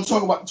don't want to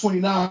talk about the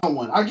 29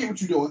 one. I get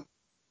what you're doing.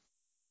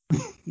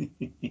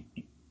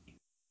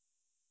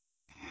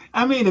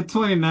 I mean, the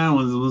 29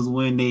 was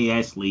when they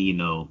actually,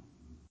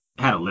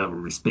 had a level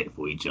of respect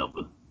for each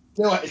other.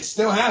 It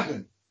still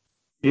happened.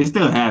 It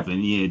still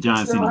happened, yeah.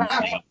 John Cena.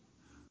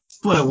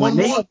 But when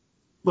this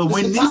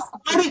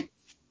started,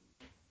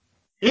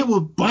 It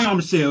was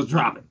bombshells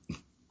dropping.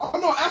 Oh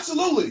no,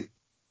 absolutely.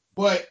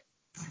 But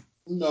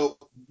you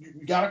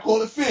gotta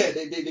call it fair.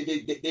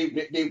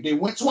 They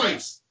went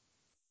twice.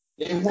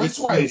 They went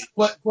twice.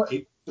 But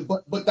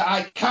the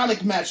iconic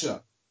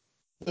matchup,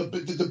 the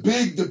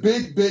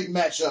big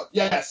matchup.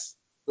 Yes,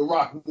 The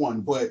Rock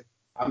won, but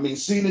I mean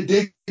Cena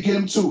did get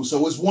him too,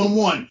 so it's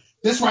 1-1.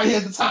 This right here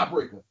is the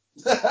tiebreaker.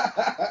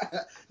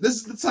 This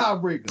is the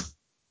tiebreaker.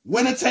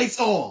 Winner takes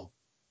all.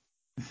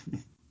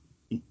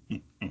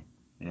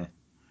 Yeah.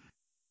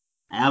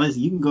 Alice,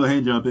 you can go ahead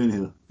and jump in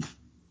here.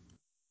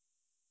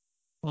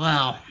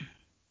 Wow.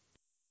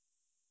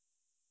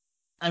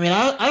 I mean,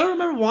 I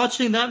remember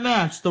watching that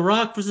match, The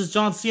Rock versus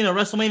John Cena,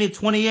 WrestleMania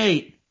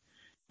 28,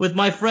 with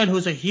my friend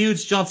who's a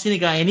huge John Cena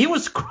guy, and he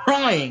was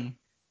crying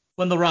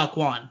when The Rock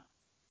won.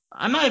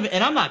 I'm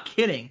not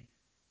kidding.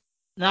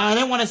 Now, I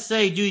didn't want to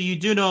say, dude, you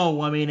do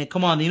know, I mean,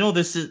 come on,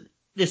 this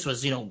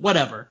was,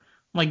 whatever.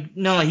 I'm like,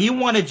 no,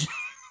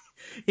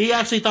 he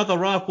actually thought The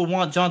Rock would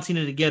want John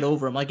Cena to get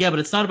over. I'm like, yeah, but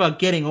it's not about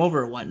getting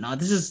over or whatnot.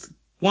 This is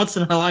once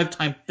in a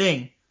lifetime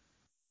thing.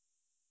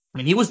 I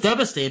mean, he was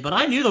devastated, but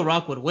I knew The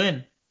Rock would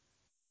win.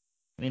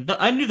 I mean,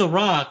 I knew The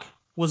Rock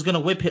was going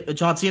to whip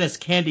John Cena's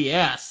candy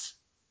ass.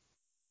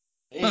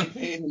 They ain't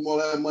paying him all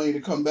that money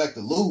to come back to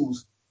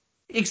lose.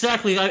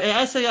 Exactly.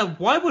 I say,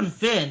 why would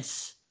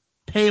Vince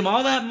pay him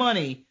all that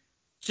money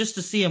just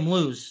to see him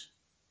lose?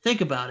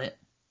 Think about it.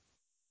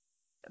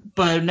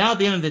 But now at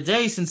the end of the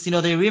day, since they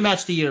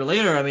rematched a year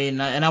later, I mean,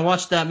 and I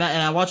watched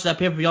that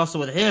pay-per-view also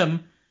with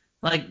him,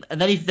 like,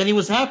 and then he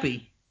was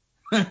happy.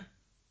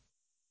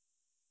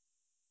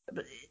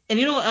 And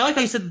like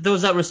I said, there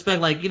was that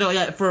respect. Like,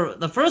 yeah, for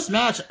the first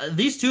match,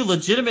 these two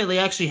legitimately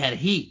actually had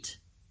heat,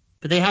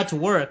 but they had to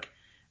work.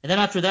 And then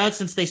after that,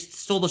 since they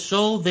stole the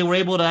show, they were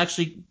able to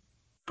actually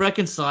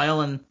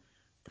reconcile. And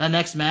that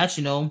next match,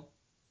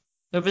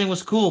 everything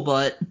was cool.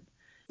 But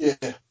yeah,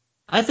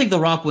 I think The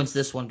Rock wins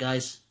this one,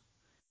 guys,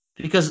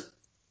 because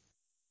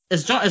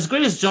as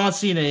great as John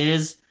Cena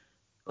is,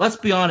 let's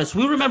be honest.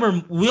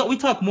 We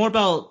talk more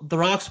about The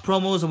Rock's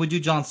promos than we do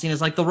John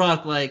Cena's. Like The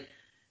Rock, like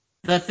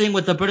that thing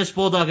with the British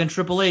Bulldog and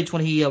Triple H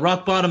when he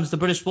rock bottoms the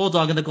British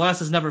Bulldog and the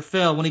glasses never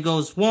fail. When he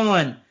goes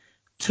 1,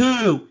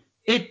 2,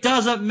 it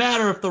doesn't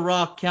matter if The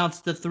Rock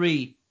counts to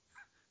 3.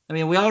 I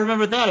mean, we all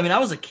remember that. I mean, I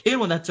was a kid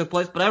when that took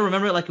place, but I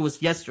remember it like it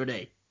was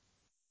yesterday.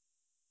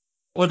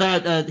 Or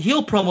that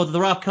heel promo that The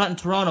Rock cut in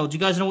Toronto. Do you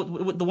guys know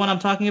what the one I'm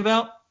talking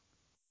about?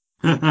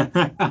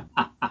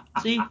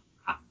 See,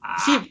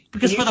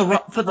 because for the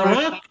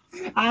Rock,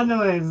 I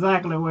know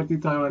exactly what you're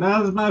talking about.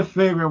 That was my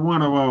favorite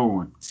one of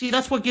all. See,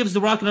 that's what gives The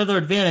Rock another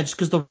advantage,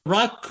 because The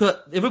Rock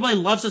everybody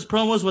loves his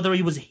promos, whether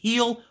he was a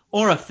heel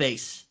or a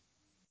face.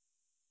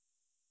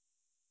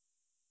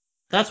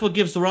 That's what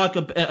gives The Rock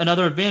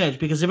another advantage,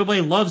 because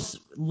everybody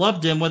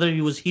loved him whether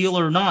he was heel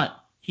or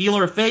not. Heel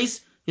or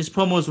face, his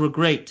promos were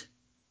great.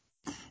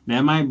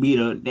 That might be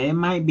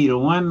the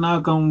one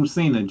knock on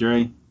Cena,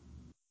 Dre.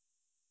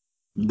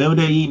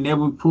 WWE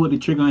never pulled the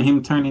trigger on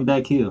him turning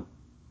back heel.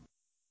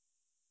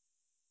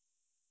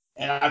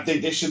 And I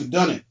think they should have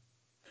done it.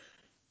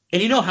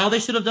 And you know how they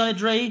should have done it,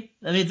 Dre?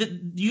 I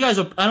mean, I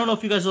don't know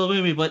if you guys will agree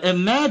with me, but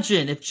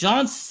imagine if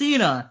John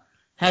Cena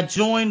had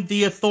joined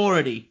the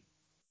Authority.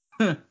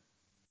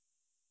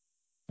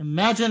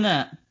 Imagine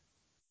that.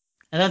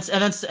 And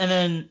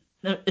then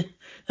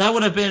that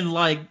would have been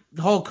like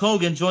Hulk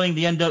Hogan joining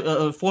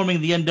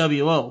forming the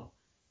NWO.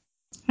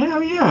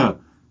 Hell yeah.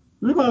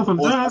 We go from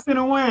John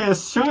Cena wearing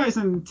shorts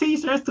and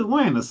t-shirts to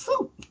wearing a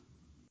suit.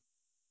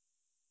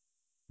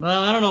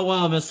 Well, I don't know.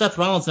 Well, I mean, Seth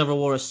Rollins never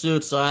wore a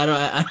suit, so I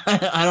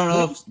don't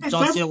know if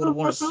John Cena would have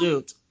worn a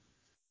suit.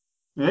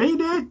 Yeah, he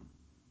did.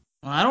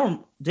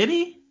 Did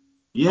he?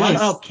 Yes.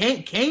 Oh,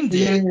 Kane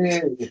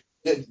did.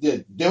 Yeah.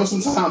 There were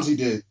some times he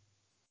did.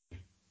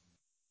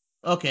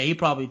 Okay, he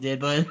probably did,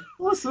 but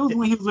what suit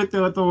when he was with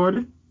the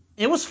Authority?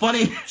 It was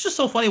funny. It's just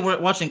so funny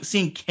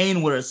seeing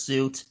Kane wear a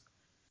suit.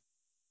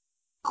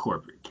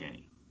 Corporate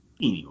Kane.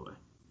 Anyway,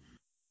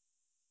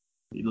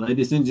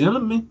 ladies and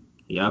gentlemen,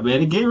 y'all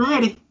better get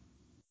ready.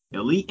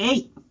 Elite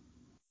 8.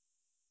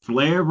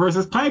 Flair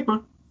versus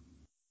Piper.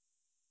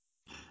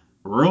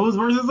 Rose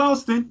versus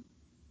Austin.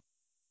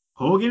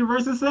 Hogan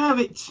versus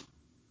Savage.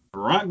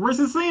 Rock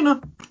versus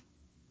Cena.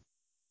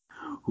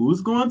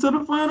 Who's going to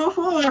the Final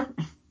Four?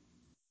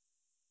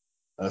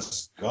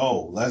 Let's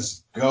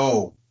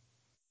go.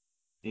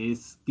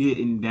 It's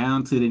getting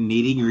down to the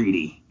nitty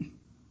gritty.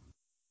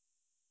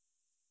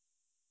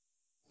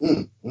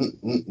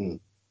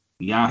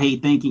 Y'all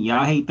hate thinking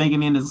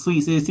in the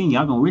Sweet 16.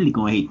 Y'all really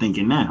gonna hate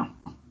thinking now.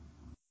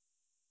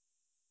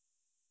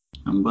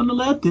 I'm going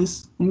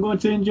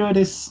to enjoy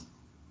this.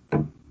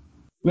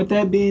 With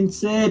that being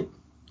said,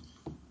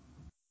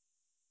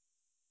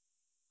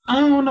 I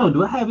don't know.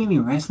 Do I have any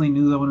wrestling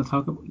news I want to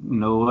talk about? You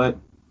know what?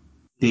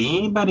 Did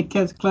anybody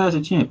catch Clash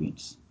of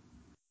Champions?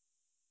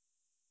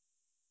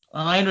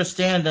 I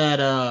understand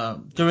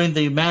that during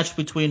the match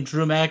between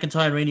Drew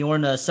McIntyre and Randy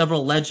Orton,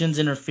 several legends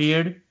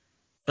interfered.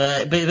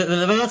 But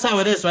that's how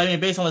it is, right? I mean,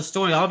 based on the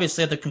story,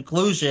 obviously at the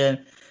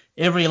conclusion,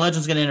 every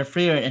legend's going to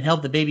interfere and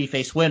help the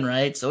babyface win,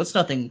 right? So it's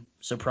nothing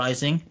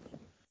surprising.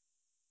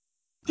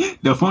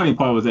 The funny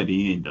part was at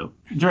the end, though.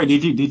 Dre,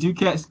 did you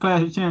catch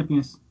Clash of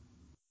Champions?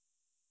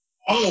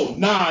 Oh,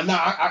 nah.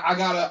 I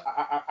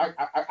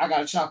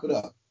gotta chop it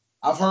up.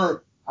 I've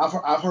heard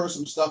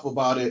some stuff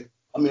about it.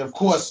 I mean, of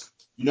course,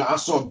 I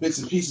saw bits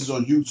and pieces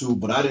on YouTube,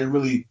 but I didn't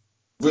really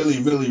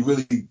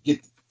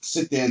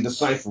sit there and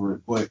decipher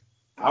it. But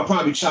I'll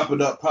probably chop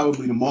it up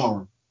probably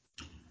tomorrow.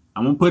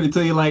 I'm gonna put it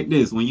to you like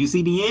this: when you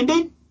see the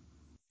ending,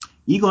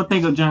 you gonna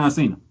think of John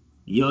Cena.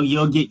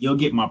 You'll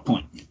get my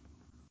point.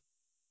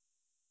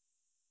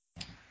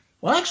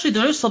 Well, actually,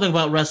 there is something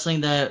about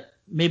wrestling that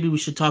maybe we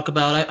should talk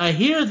about. I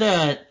hear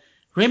that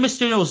Rey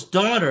Mysterio's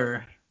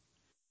daughter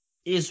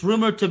is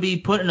rumored to be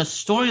put in a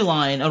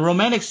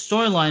romantic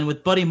storyline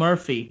with Buddy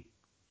Murphy.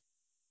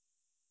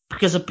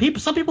 Because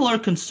some people are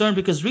concerned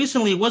because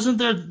recently wasn't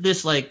there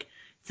this like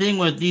thing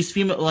where these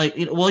female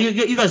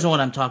you guys know what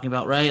I'm talking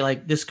about, right?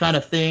 Like this kind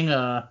of thing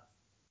about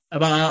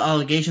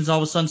allegations all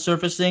of a sudden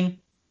surfacing.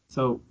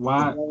 So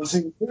why?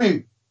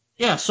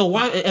 Yeah, so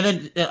why? And then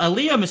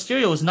Aaliyah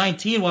Mysterio was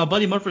 19 while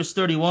Buddy Murphy is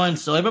 31.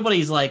 So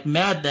everybody's like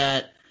mad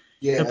that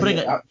they're putting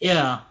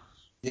Yeah,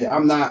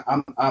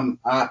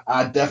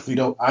 I definitely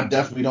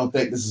don't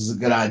think this is a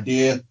good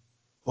idea.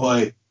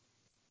 But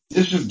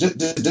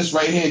this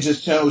right here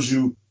just tells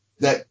you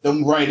that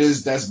them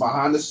writers that's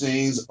behind the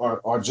scenes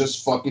are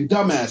just fucking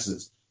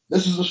dumbasses.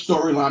 This is a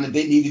storyline that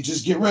they need to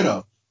just get rid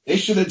of. They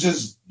should have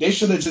just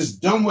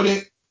done with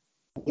it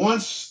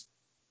once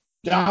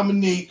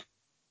Dominique.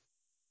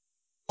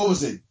 What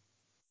was it?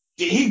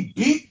 Did he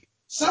beat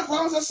Seth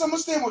Rollins at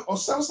SummerSlam or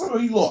SummerSlam, or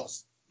he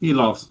lost? He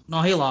lost.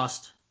 No, he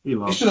lost.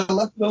 They should have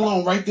left it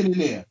alone right then and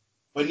there.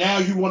 But now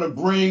you want to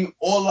bring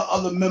all the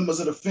other members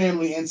of the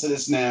family into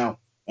this now.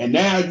 And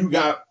now you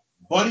got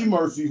Buddy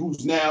Murphy,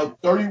 who's now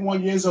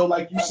 31 years old,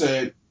 like you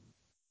said,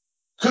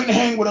 couldn't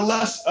hang with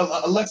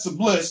Alexa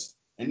Bliss,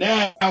 and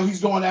now he's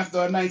going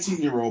after a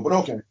 19-year-old. But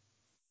okay.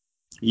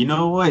 You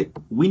know what?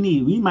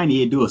 We might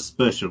need to do a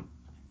special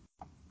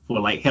for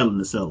like Hell in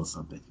a Cell or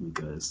something,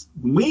 because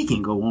we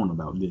can go on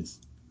about this.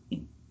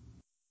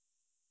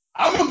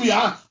 I'm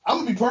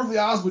gonna be perfectly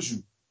honest with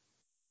you.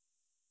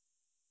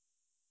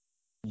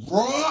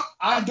 Raw,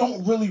 I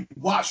don't really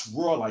watch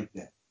Raw like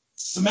that.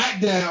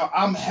 SmackDown,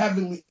 I'm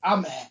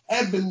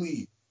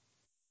heavily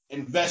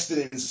invested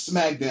in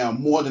SmackDown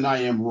more than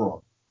I am Raw.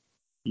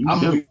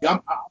 I'm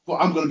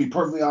gonna be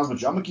perfectly honest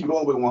with you. I'm gonna keep it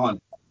all the way 100.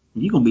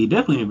 You're gonna be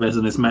definitely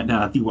invested in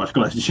SmackDown after you watch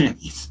Clash of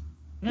Champions.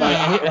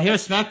 Yeah, I hear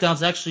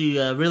SmackDown's actually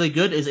really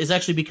good. Is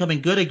actually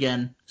becoming good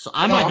again. So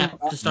I might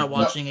have to start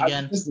watching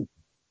again. Listen,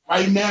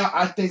 right now,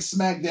 I think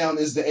SmackDown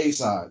is the A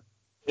side.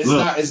 It's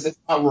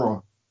not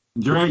Raw.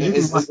 Dre, you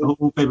can watch the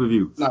whole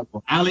pay-per-view.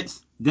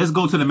 Alex, just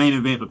go to the main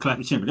event for Clash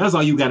of Champions. That's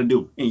all you got to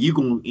do, and you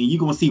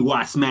gonna see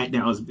why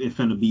SmackDown is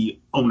finna be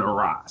on the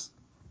rise.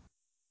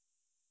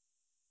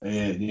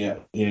 Yeah.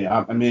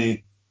 I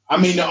mean,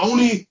 the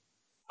only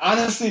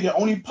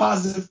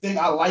positive thing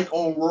I like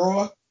on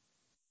Raw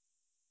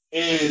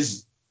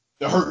is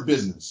the Hurt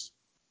Business.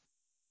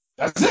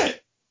 That's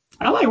it.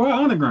 I like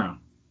Raw Underground.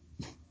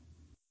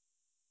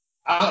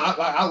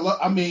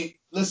 I mean,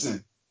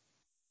 listen,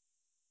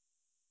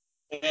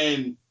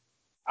 and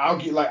I'll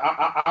get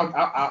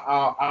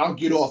I'll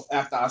get off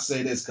after I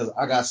say this because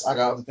I got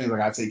other things I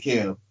gotta take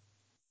care of.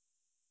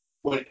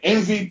 When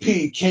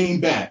MVP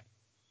came back,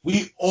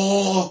 we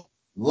all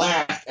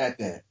laughed at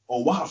that.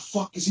 Oh, why the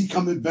fuck is he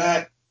coming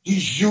back?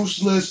 He's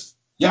useless,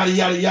 yada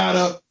yada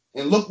yada.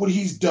 And look what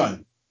he's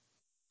done.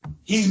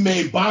 He's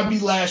made Bobby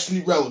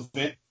Lashley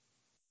relevant.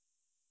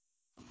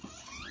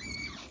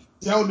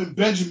 Shelton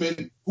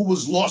Benjamin, who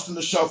was lost in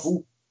the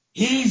shuffle,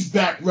 he's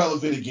back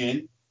relevant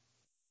again.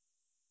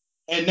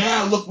 And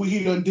now look what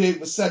he done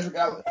did with Cedric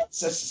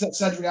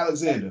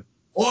Alexander.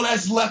 All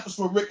that's left is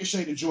for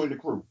Ricochet to join the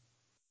crew.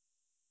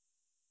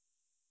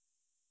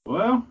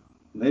 Well,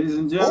 ladies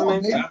and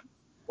gentlemen.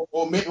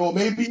 Or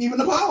maybe even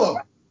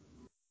Apollo.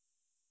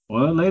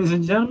 Well, ladies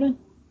and gentlemen,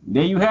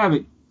 there you have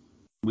it.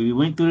 We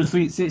went through the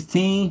Sweet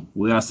 16.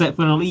 We are set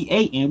for the Elite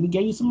 8, and we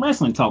gave you some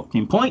wrestling talk,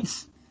 10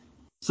 points.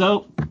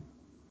 So,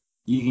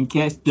 you can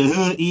catch the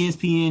Hood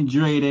ESPN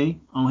Dre Day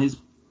on his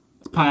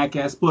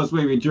podcast, Sports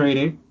Radio Dre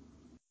Day.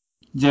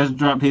 Just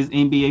dropped his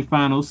NBA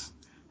Finals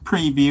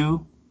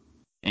preview,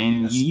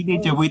 and you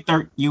did your week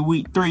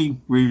 3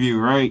 review,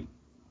 right?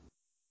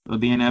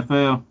 Of the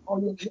NFL.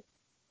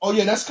 Oh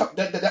yeah, that's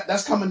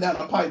coming down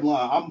the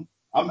pipeline.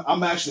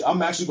 I'm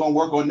actually gonna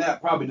work on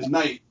that probably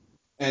tonight,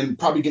 and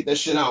probably get that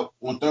shit out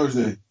on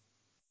Thursday.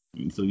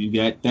 So you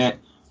got that.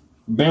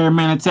 Barry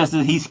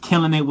Manifesto, he's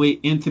killing it with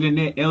Into the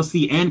Net,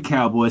 LC, and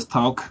Cowboys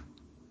talk.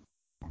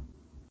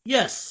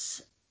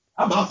 Yes.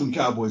 How about them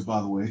Cowboys,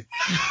 by the way?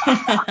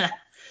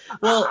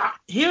 Well,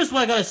 here's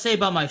what I gotta say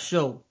about my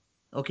show,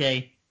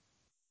 okay?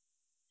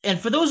 And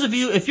for those of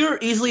you, if you're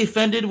easily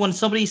offended when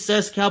somebody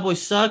says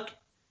Cowboys suck,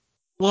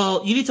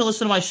 well, you need to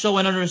listen to my show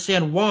and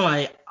understand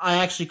why I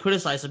actually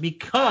criticize them.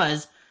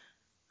 Because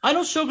I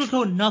don't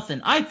sugarcoat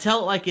nothing. I tell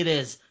it like it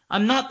is.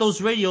 I'm not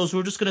those radios who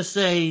are just going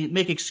to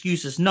make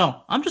excuses.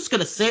 No, I'm just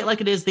going to say it like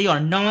it is. They are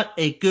not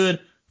a good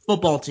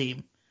football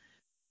team.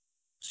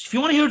 So if you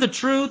want to hear the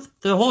truth,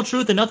 the whole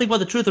truth, and nothing but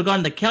the truth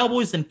regarding the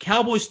Cowboys, then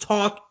Cowboys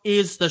Talk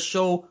is the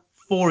show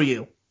for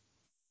you.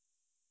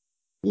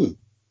 Hey.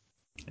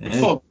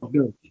 Talk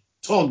dirty.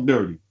 Talk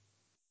dirty.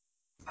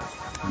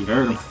 You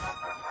heard him.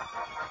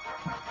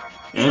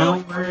 And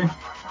don't worry,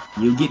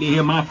 you'll get to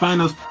hear my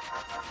finals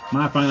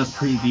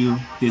preview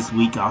this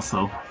week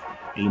also.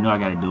 And you know I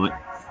gotta do it.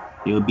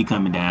 It'll be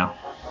coming down.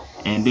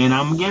 And then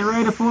I'm getting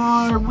ready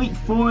for week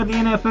 4 of the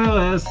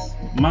NFL as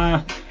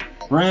my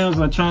Rams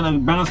are trying to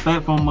bounce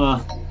back from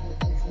a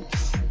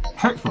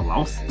hurtful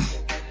loss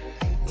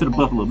to the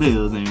Buffalo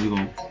Bills, and we're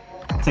gonna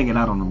take it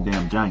out on them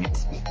damn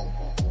Giants.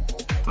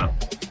 So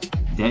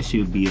that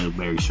should be a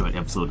very short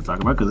episode to talk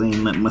about because there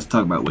ain't nothing much to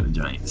talk about with the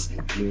Giants.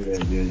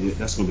 Yeah.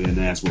 That's gonna be an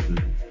ass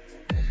whooping.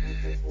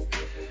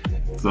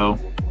 So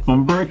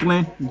from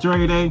Berkeley,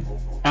 Dre Day,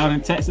 out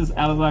in Texas,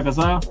 Alex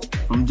Arkansas,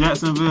 from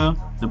Jacksonville,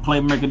 the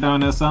playmaker down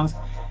there, sons.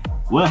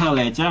 We'll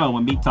holler at y'all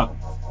when we talk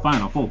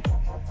Final Four.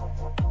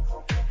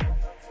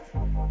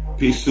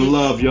 Peace and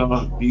love,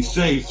 y'all. Be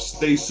safe.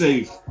 Stay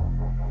safe.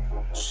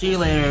 See you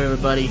later,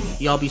 everybody.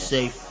 Y'all be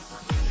safe.